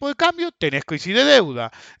mucho el tipo de cambio, tenés crisis de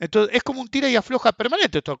deuda. Entonces es como un tira y afloja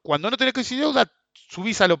permanente. Entonces, cuando no tenés crisis de deuda,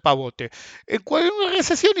 subís a los pavotes. En una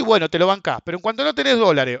recesión y bueno, te lo bancás, pero en cuanto no tenés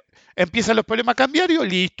dólares, empiezan los problemas cambiarios,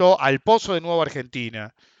 listo, al pozo de nuevo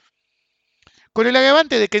Argentina. Con el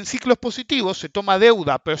agravante de que en ciclos positivos se toma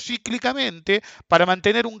deuda procíclicamente para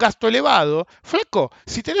mantener un gasto elevado. Flaco,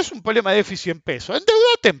 si tenés un problema de déficit en peso,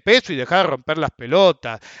 endeudate en peso y dejá de romper las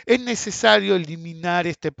pelotas. Es necesario eliminar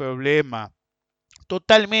este problema.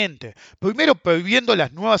 Totalmente. Primero, prohibiendo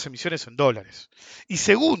las nuevas emisiones en dólares. Y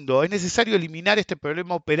segundo, es necesario eliminar este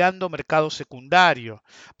problema operando mercado secundario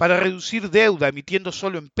para reducir deuda emitiendo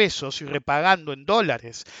solo en pesos y repagando en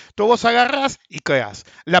dólares. Tú vos agarrás y creás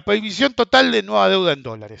la prohibición total de nueva deuda en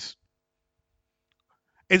dólares.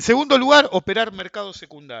 En segundo lugar, operar mercado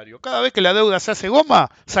secundario. Cada vez que la deuda se hace goma,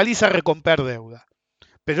 salís a recomprar deuda.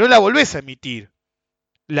 Pero no la volvés a emitir.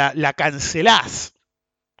 La cancelás.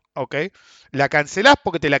 ¿Ok? La cancelás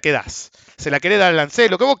porque te la quedás. Se la querés dar al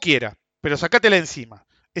ANSES, lo que vos quieras, pero sacátela encima.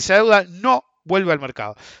 Esa deuda no vuelve al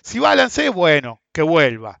mercado. Si va al ANSES, bueno, que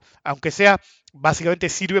vuelva. Aunque sea, básicamente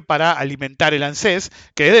sirve para alimentar el ANSES,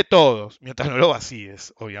 que es de todos, mientras no lo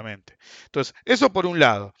vacíes, obviamente. Entonces, eso por un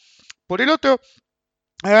lado. Por el otro,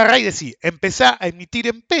 agarrá y decís, empezá a emitir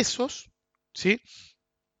en pesos, ¿sí?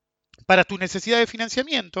 Para tu necesidad de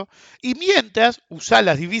financiamiento y mientras usá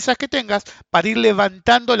las divisas que tengas para ir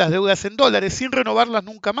levantando las deudas en dólares sin renovarlas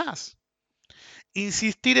nunca más.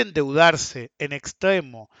 Insistir en endeudarse en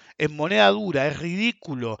extremo, en moneda dura, es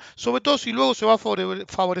ridículo, sobre todo si luego se va a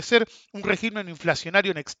favorecer un régimen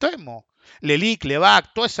inflacionario en extremo. LELIC,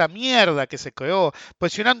 LEVAC, toda esa mierda que se creó,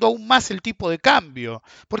 presionando aún más el tipo de cambio.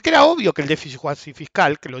 Porque era obvio que el déficit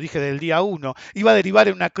fiscal, que lo dije del día 1, iba a derivar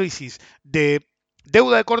en una crisis de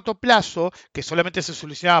deuda de corto plazo que solamente se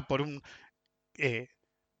solucionaba por un eh,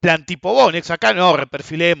 plan tipo Bonex. Acá no,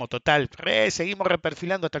 reperfilemos, total, seguimos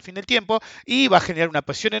reperfilando hasta el fin del tiempo y va a generar una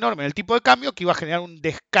presión enorme en el tipo de cambio que iba a generar un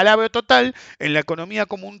descalabro total en la economía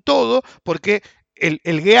como un todo, porque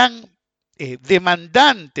el gran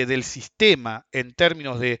demandante del sistema en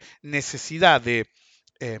términos de necesidad de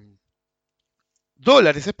eh,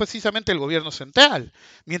 dólares es precisamente el gobierno central.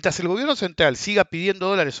 Mientras el gobierno central siga pidiendo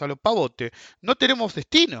dólares a los pavotes, no tenemos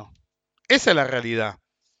destino. Esa es la realidad.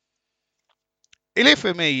 El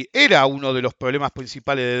FMI era uno de los problemas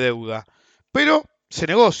principales de deuda, pero se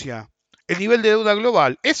negocia. El nivel de deuda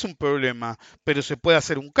global es un problema, pero se puede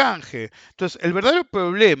hacer un canje. Entonces, el verdadero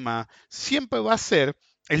problema siempre va a ser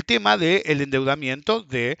el tema del endeudamiento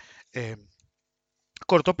de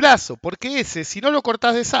corto plazo, porque ese, si no lo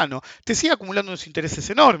cortás de sano, te sigue acumulando unos intereses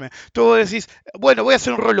enormes. Tú vos decís, bueno, voy a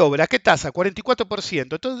hacer un rollover, ¿a qué tasa? 44%.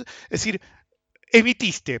 Entonces, es decir,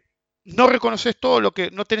 emitiste, no reconoces todo lo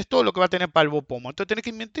que, no tenés todo lo que va a tener para el Bopomo, entonces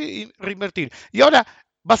tenés que reinvertir. Y ahora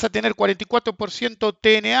vas a tener 44%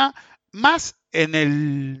 TNA más en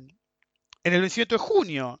el vencimiento de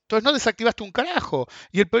junio. Entonces no desactivaste un carajo.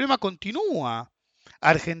 Y el problema continúa.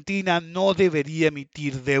 Argentina no debería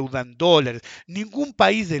emitir deuda en dólares. Ningún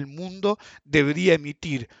país del mundo debería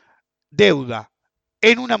emitir deuda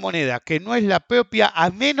en una moneda que no es la propia, a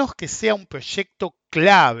menos que sea un proyecto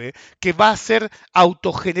clave que va a ser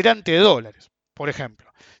autogenerante de dólares. Por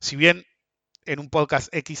ejemplo, si bien en un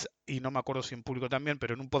podcast X, y no me acuerdo si en público también,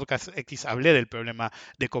 pero en un podcast X hablé del problema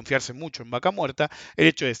de confiarse mucho en vaca muerta, el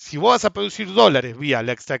hecho es, si vos vas a producir dólares vía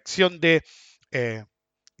la extracción de eh,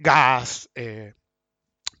 gas,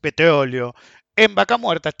 petróleo, en vaca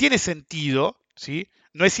muerta, tiene sentido, ¿sí?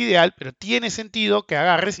 No es ideal, pero tiene sentido que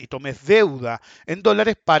agarres y tomes deuda en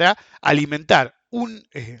dólares para alimentar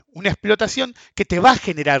una explotación que te va a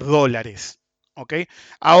generar dólares. ¿Ok?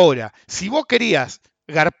 Ahora, si vos querías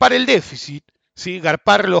garpar el déficit, ¿sí?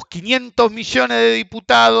 Garpar los 500 millones de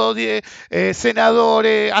diputados, de,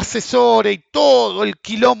 senadores, asesores y todo el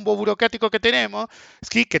quilombo burocrático que tenemos,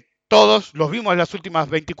 ¿sí? Que todos los vimos en las últimas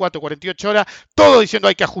 24, 48 horas, todos diciendo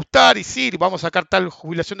hay que ajustar y sí, vamos a sacar tal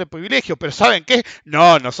jubilación de privilegio, pero ¿saben qué?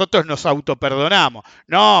 No, nosotros nos autoperdonamos.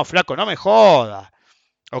 No, flaco, no me jodas.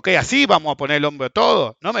 ¿Ok? Así vamos a poner el hombro a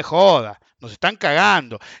todo. No me jodas. Nos están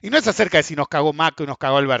cagando. Y no es acerca de si nos cagó Macri o nos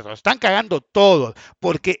cagó Alberto. Nos están cagando todos.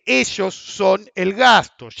 Porque ellos son el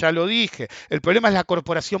gasto. Ya lo dije. El problema es la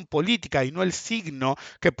corporación política y no el signo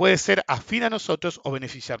que puede ser afín a nosotros o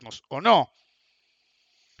beneficiarnos o no.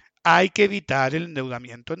 Hay que evitar el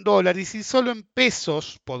endeudamiento en dólares y solo en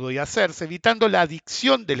pesos podría hacerse, evitando la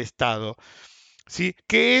adicción del Estado, ¿sí?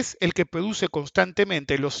 Que es el que produce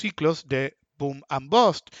constantemente los ciclos de boom and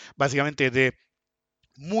bust, básicamente de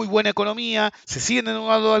muy buena economía, se siguen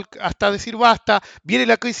endeudando hasta decir basta, viene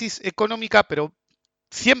la crisis económica, pero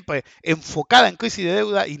siempre enfocada en crisis de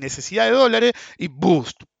deuda y necesidad de dólares, y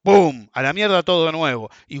boost, boom, a la mierda todo de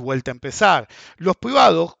nuevo, y vuelta a empezar. Los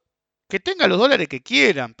privados que tengan los dólares que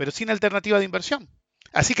quieran, pero sin alternativa de inversión.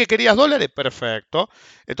 Así que querías dólares, perfecto.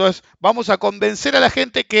 Entonces vamos a convencer a la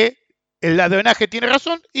gente que el ladronaje tiene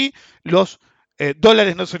razón y los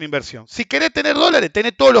dólares no son inversión. Si querés tener dólares,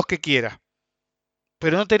 tenés todos los que quieras,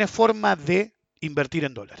 pero no tenés forma de invertir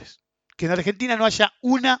en dólares. Que en Argentina no haya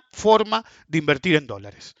una forma de invertir en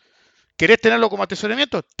dólares. ¿Querés tenerlo como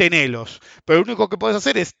atesoramiento? Tenelos. Pero lo único que podés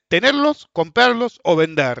hacer es tenerlos, comprarlos o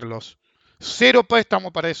venderlos. Cero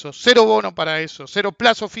préstamo para eso, cero bono para eso, cero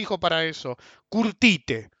plazo fijo para eso.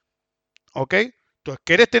 Curtite. ¿Ok? Entonces,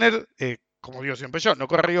 ¿querés tener, como digo siempre yo, no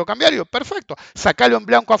corre riesgo cambiario? Perfecto. Sacalo en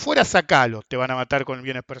blanco afuera, sacalo. Te van a matar con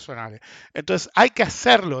bienes personales. Entonces, hay que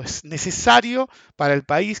hacerlo. Es necesario para el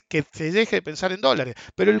país que se deje de pensar en dólares.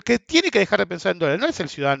 Pero el que tiene que dejar de pensar en dólares no es el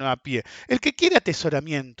ciudadano a pie. El que quiere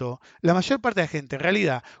atesoramiento, la mayor parte de la gente en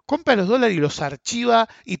realidad compra los dólares y los archiva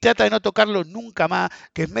y trata de no tocarlos nunca más,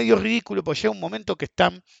 que es medio ridículo, porque llega un momento que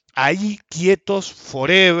están ahí quietos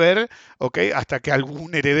forever, ¿ok? Hasta que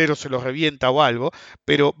algún heredero se los revienta o algo,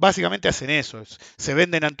 pero básicamente hacen eso, se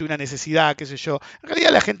venden ante una necesidad, qué sé yo. En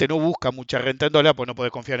realidad la gente no busca mucha renta en dólar, pues no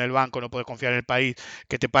puede confiar en el banco, no puede confiar en el país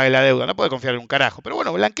que te pague la deuda, no puede confiar en un carajo. Pero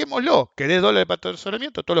bueno, blanquémoslo, querés dólares para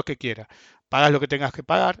atesoramiento, todos los que quieras. Pagás lo que tengas que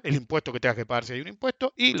pagar, el impuesto que tengas que pagar si hay un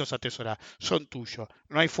impuesto, y los atesorás, son tuyos.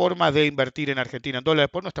 No hay forma de invertir en Argentina en dólares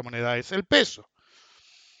por nuestra moneda, es el peso.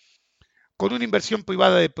 Con una inversión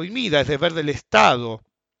privada deprimida, es deber del Estado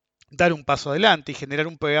dar un paso adelante y generar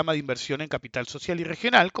un programa de inversión en capital social y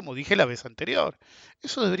regional, como dije la vez anterior.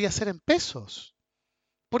 Eso debería ser en pesos.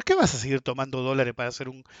 ¿Por qué vas a seguir tomando dólares para hacer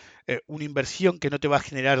una inversión que no te va a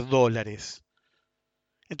generar dólares?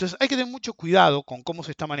 Entonces hay que tener mucho cuidado con cómo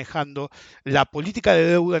se está manejando la política de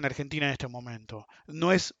deuda en Argentina en este momento.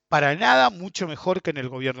 No es para nada mucho mejor que en el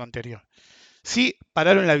gobierno anterior. Sí,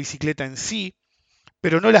 pararon la bicicleta en sí,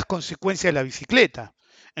 pero no las consecuencias de la bicicleta.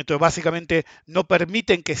 Entonces, básicamente, no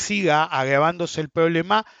permiten que siga agravándose el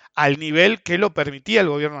problema al nivel que lo permitía el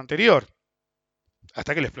gobierno anterior,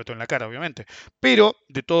 hasta que le explotó en la cara, obviamente. Pero,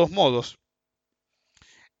 de todos modos,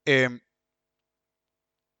 eh,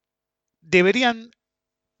 deberían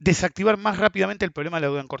desactivar más rápidamente el problema de la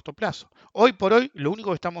deuda en corto plazo. Hoy por hoy, lo único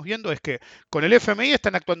que estamos viendo es que con el FMI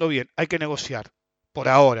están actuando bien, hay que negociar. Por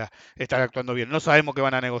ahora están actuando bien, no sabemos qué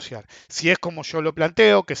van a negociar. Si es como yo lo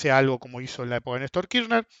planteo, que sea algo como hizo en la época de Néstor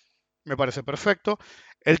Kirchner, me parece perfecto.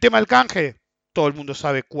 El tema del canje, todo el mundo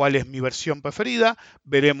sabe cuál es mi versión preferida,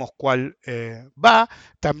 veremos cuál va.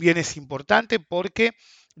 También es importante porque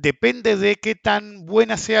depende de qué tan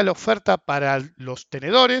buena sea la oferta para los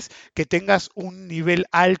tenedores, que tengas un nivel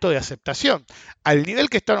alto de aceptación. Al nivel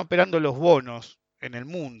que están operando los bonos en el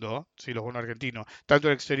mundo, si los bonos argentinos, tanto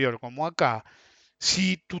en el exterior como acá,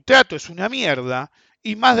 si tu trato es una mierda,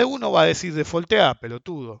 y más de uno va a decir defaultea,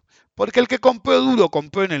 pelotudo. Porque el que compró duro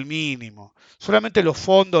compró en el mínimo. Solamente los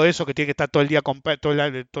fondos, esos que tienen que estar todo el día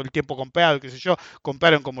todo el tiempo comprado, qué sé yo,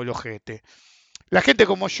 compraron como el ojete. La gente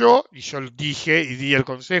como yo, y yo dije y di el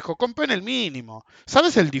consejo, compré en el mínimo.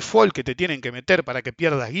 ¿Sabes el default que te tienen que meter para que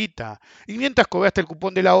pierdas guita? Y mientras cobraste el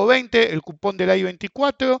cupón de la O20, el cupón de la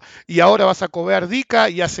I24 y ahora vas a cobrar DICA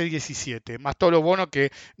y AC17, más todos los bonos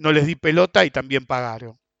que no les di pelota y también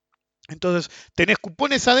pagaron. Entonces, tenés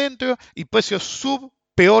cupones adentro y precios sub,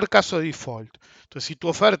 peor caso de default. Entonces, si tu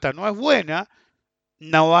oferta no es buena,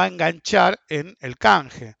 no va a enganchar en el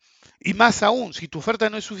canje. Y más aún, si tu oferta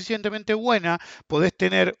no es suficientemente buena, podés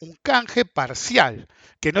tener un canje parcial,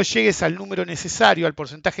 que no llegues al número necesario, al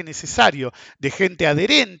porcentaje necesario de gente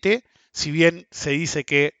adherente, si bien se dice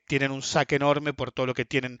que tienen un saque enorme por todo lo que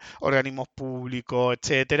tienen organismos públicos,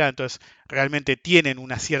 etcétera, entonces realmente tienen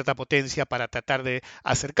una cierta potencia para tratar de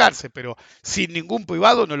acercarse, pero sin ningún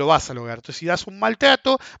privado no lo vas a lograr. Entonces, si das un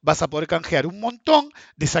maltrato, vas a poder canjear un montón,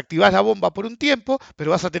 desactivás la bomba por un tiempo, pero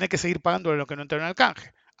vas a tener que seguir pagando lo que no entró en el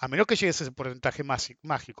canje. A menos que llegues a ese porcentaje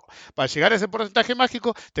mágico. Para llegar a ese porcentaje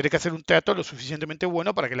mágico, tenés que hacer un trato lo suficientemente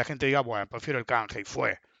bueno para que la gente diga, bueno, prefiero el canje y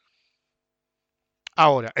fue.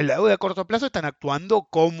 Ahora, en la deuda a corto plazo están actuando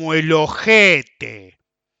como el ojete.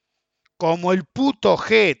 Como el puto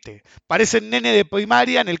ojete. Parece el nene de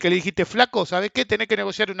primaria en el que le dijiste, flaco, ¿sabes qué? Tenés que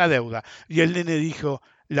negociar una deuda. Y el nene dijo,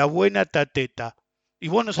 la buena tateta. Y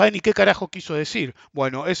vos no sabés ni qué carajo quiso decir.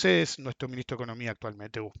 Bueno, ese es nuestro ministro de Economía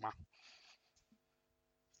actualmente, Guzmán.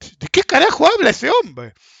 ¿De qué carajo habla ese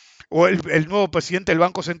hombre? O el nuevo presidente del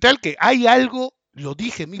Banco Central, que hay algo Lo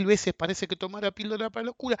dije 1000 veces, parece que tomar la píldora para la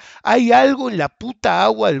locura. Hay algo en la puta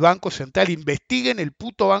agua del Banco Central. Investiguen el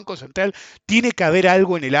puto Banco Central. Tiene que haber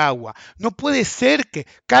algo en el agua. No puede ser que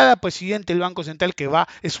cada presidente del Banco Central que va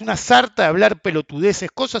es una sarta de hablar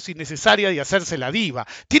pelotudeces, cosas innecesarias y hacerse la diva.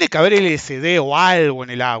 Tiene que haber LSD o algo en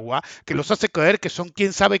el agua que los hace creer que son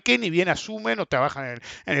quién sabe qué, ni bien asumen o trabajan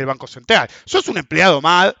en el Banco Central. Sos un empleado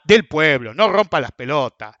más del pueblo, no rompa las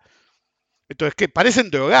pelotas. Entonces, ¿qué?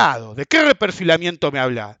 Parecen drogados. ¿De qué reperfilamiento me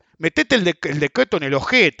hablas? Metete el decreto en el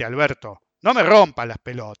ojete, Alberto. No me rompas las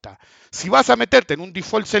pelotas. Si vas a meterte en un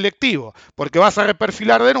default selectivo porque vas a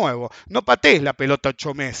reperfilar de nuevo, no patees la pelota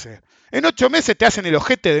 8 meses. En 8 meses te hacen el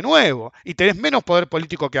ojete de nuevo y tenés menos poder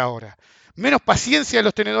político que ahora. Menos paciencia de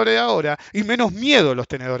los tenedores de ahora y menos miedo de los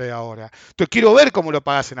tenedores de ahora. Entonces quiero ver cómo lo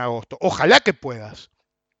pagás en agosto. Ojalá que puedas.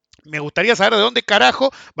 Me gustaría saber de dónde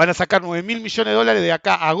carajo van a sacar 9.000 millones de dólares de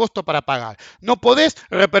acá a agosto para pagar. No podés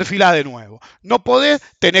reperfilar de nuevo. No podés,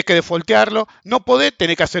 tenés que defoltearlo. No podés,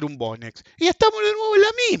 tenés que hacer un Bonex. Y estamos de nuevo en la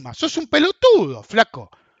misma. Sos un pelotudo,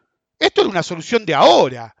 flaco. Esto era una solución de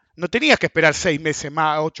ahora. No tenías que esperar 6 meses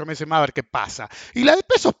más, 8 meses más a ver qué pasa. Y la de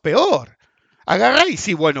peso es peor. Agarrá y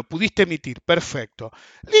sí, bueno, pudiste emitir, perfecto.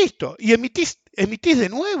 Listo. Y emitís de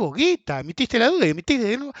nuevo, guita, emitiste la deuda y emitís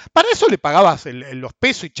de nuevo. Para eso le pagabas los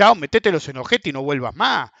pesos y chao, metételos en ojete y no vuelvas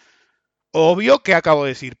más. Obvio que acabo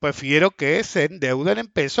de decir, prefiero que se endeuden en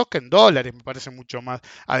pesos que en dólares, me parece mucho más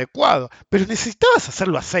adecuado. Pero necesitabas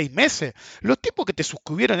hacerlo a 6 meses. Los tipos que te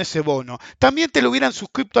suscribieron ese bono también te lo hubieran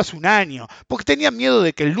suscrito hace un año, porque tenían miedo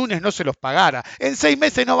de que el lunes no se los pagara. En 6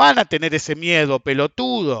 meses no van a tener ese miedo,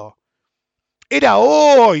 pelotudo. Era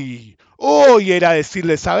hoy. Hoy era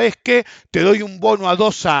decirle, ¿sabes qué? Te doy un bono a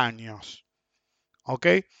 2 años. ¿Ok?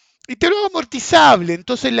 Y te lo hago amortizable.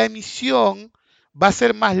 Entonces la emisión va a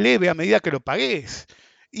ser más leve a medida que lo pagues.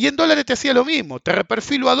 Y en dólares te hacía lo mismo. Te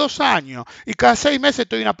reperfilo a 2 años. Y cada 6 meses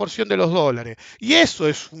te doy una porción de los dólares. Y eso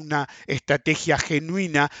es una estrategia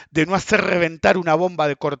genuina de no hacer reventar una bomba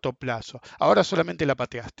de corto plazo. Ahora solamente la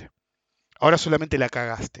pateaste. Ahora solamente la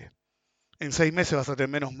cagaste. En 6 meses vas a tener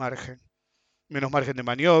menos margen de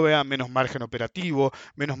maniobra, menos margen operativo,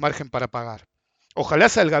 menos margen para pagar. Ojalá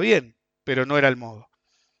salga bien, pero no era el modo.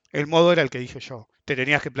 El modo era el que dije yo. Te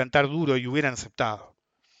tenías que plantar duro y hubieran aceptado.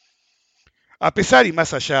 A pesar y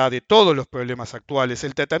más allá de todos los problemas actuales,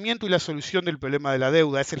 el tratamiento y la solución del problema de la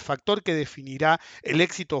deuda es el factor que definirá el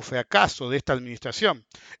éxito o fracaso de esta administración.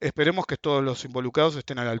 Esperemos que todos los involucrados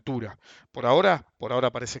estén a la altura. Por ahora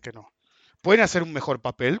parece que no. Pueden hacer un mejor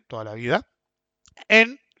papel toda la vida,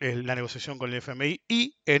 en la negociación con el FMI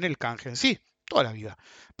y en el canje en sí, toda la vida.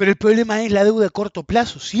 Pero el problema es la deuda a corto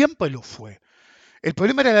plazo, siempre lo fue. El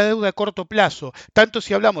problema era la deuda a corto plazo, tanto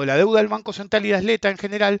si hablamos de la deuda del Banco Central y de Atleta en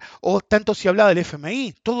general, o tanto si hablaba del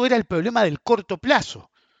FMI. Todo era el problema del corto plazo.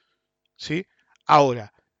 ¿Sí?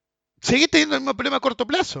 Ahora, ¿seguís teniendo el mismo problema a corto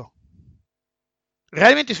plazo?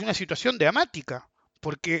 Realmente es una situación dramática,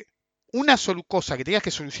 porque una cosa que tenías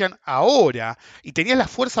que solucionar ahora y tenías la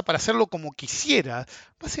fuerza para hacerlo como quisieras,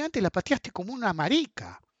 básicamente la pateaste como una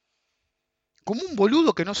marica, como un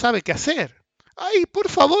boludo que no sabe qué hacer. Ay, por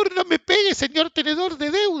favor, no me pegue, señor tenedor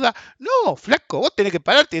de deuda. No, flaco, vos tenés que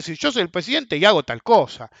pararte y decir, yo soy el presidente y hago tal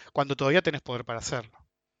cosa, cuando todavía tenés poder para hacerlo.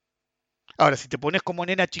 Ahora, si te pones como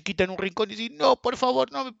nena chiquita en un rincón y dices, no, por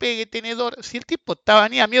favor, no me pegue, tenedor. Si el tipo estaba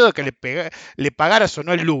ni a miedo de que le pagaras o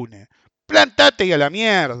no el lunes, plantate y a la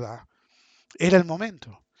mierda. Era el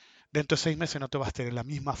momento. Dentro de 6 meses no te vas a tener la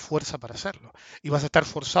misma fuerza para hacerlo. Y vas a estar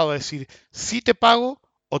forzado a decir, sí te pago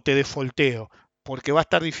o te defolteo. Porque va a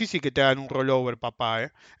estar difícil que te hagan un rollover, papá.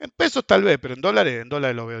 En pesos tal vez, pero en dólares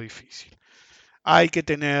lo veo difícil. Hay que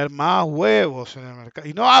tener más huevos en el mercado.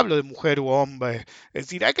 Y no hablo de mujer u hombre. Es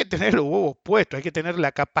decir, hay que tener los huevos puestos, hay que tener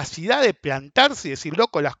la capacidad de plantarse y decir,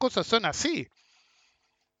 loco, las cosas son así.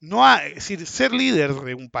 No hay, es decir, ser líder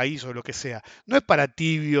de un país o lo que sea, no es para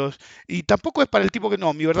tibios y tampoco es para el tipo que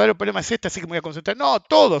no, mi verdadero problema es este, así que me voy a concentrar. No,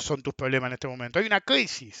 todos son tus problemas en este momento. Hay una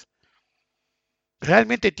crisis.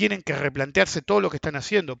 Realmente tienen que replantearse todo lo que están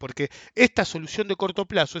haciendo, porque esta solución de corto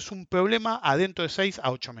plazo es un problema adentro de 6 a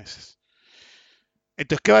 8 meses.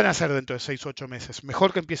 Entonces, ¿qué van a hacer dentro de 6 o 8 meses?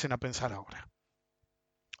 Mejor que empiecen a pensar ahora.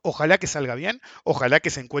 Ojalá que salga bien, ojalá que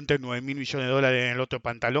se encuentren 9.000 millones de dólares en el otro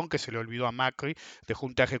pantalón que se le olvidó a Macri, dejó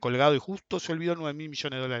un traje colgado y justo se olvidó 9.000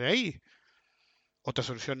 millones de dólares ahí. Otra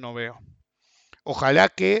solución no veo. Ojalá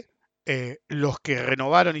que los que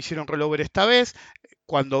renovaron hicieron rollover esta vez,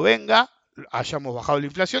 cuando venga hayamos bajado la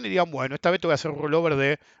inflación y digan, bueno, esta vez te voy a hacer un rollover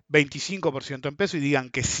de 25% en peso y digan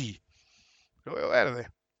que sí. Lo veo verde.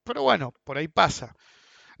 Pero bueno, por ahí pasa.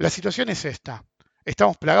 La situación es esta.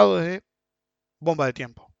 Estamos plagados de bomba de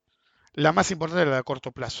tiempo. La más importante era la de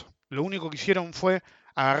corto plazo. Lo único que hicieron fue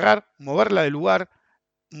agarrar, moverla del lugar,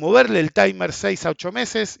 moverle el timer 6 a 8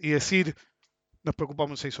 meses y decir, nos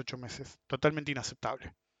preocupamos 6 a 8 meses. Totalmente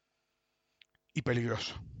inaceptable y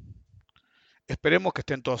peligroso. Esperemos que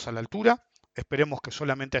estén todos a la altura, esperemos que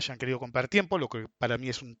solamente hayan querido comprar tiempo, lo que para mí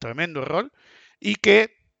es un tremendo error, y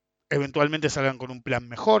que eventualmente salgan con un plan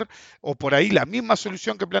mejor, o por ahí la misma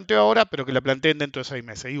solución que planteo ahora, pero que la planteen dentro de 6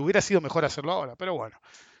 meses. Y hubiera sido mejor hacerlo ahora, pero bueno,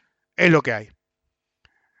 es lo que hay.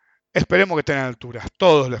 Esperemos que estén a la altura,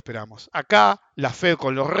 todos lo esperamos. Acá, la Fed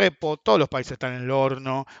con los repos, todos los países están en el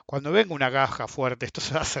horno. Cuando venga una gaja fuerte, esto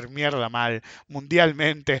se va a hacer mierda mal,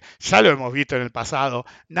 mundialmente. Ya lo hemos visto en el pasado,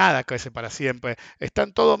 nada crece para siempre.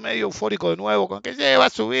 Están todos medio eufóricos de nuevo con que va a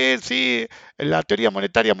subir, sí, la teoría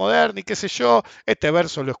monetaria moderna y qué sé yo. Este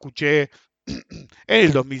verso lo escuché en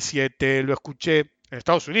el 2007, lo escuché en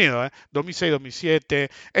Estados Unidos, 2006-2007,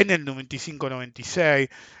 en el 95-96,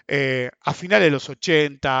 a finales de los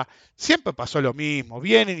 80, siempre pasó lo mismo,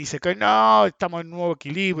 vienen y se caen, no, estamos en un nuevo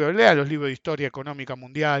equilibrio, lean los libros de historia económica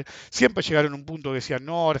mundial, siempre llegaron a un punto que decían,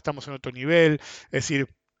 no, ahora estamos en otro nivel, es decir,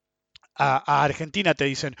 a Argentina te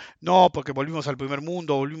dicen, no, porque volvimos al primer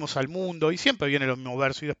mundo, volvimos al mundo, y siempre viene lo mismo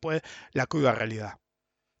verso y después la cruda realidad.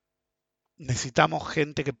 Necesitamos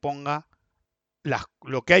gente que ponga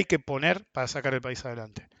lo que hay que poner para sacar el país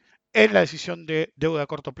adelante. En la decisión de deuda a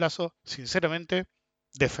corto plazo, sinceramente,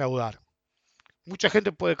 defraudar. Mucha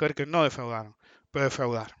gente puede creer que no defraudaron, pero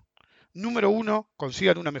defraudar. Número uno,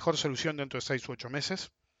 consigan una mejor solución dentro de 6 u 8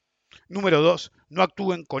 meses. Número dos, no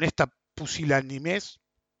actúen con esta pusilánime,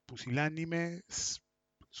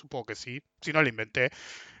 supongo que sí, si no la inventé,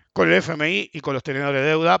 con el FMI y con los tenedores de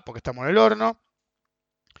deuda, porque estamos en el horno.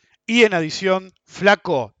 Y en adición,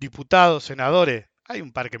 flaco, diputados, senadores, hay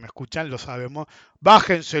un par que me escuchan, lo sabemos,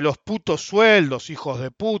 bájense los putos sueldos, hijos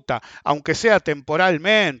de puta, aunque sea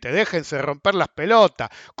temporalmente, déjense de romper las pelotas.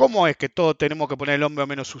 ¿Cómo es que todos tenemos que poner el hombro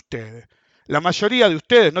menos ustedes? La mayoría de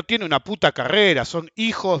ustedes no tiene una puta carrera, son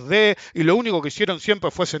hijos de, y lo único que hicieron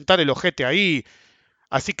siempre fue sentar el ojete ahí.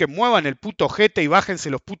 Así que muevan el puto ojete y bájense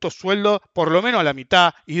los putos sueldos por lo menos a la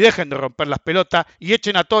mitad y dejen de romper las pelotas y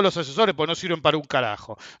echen a todos los asesores porque no sirven para un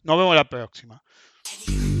carajo. Nos vemos la próxima.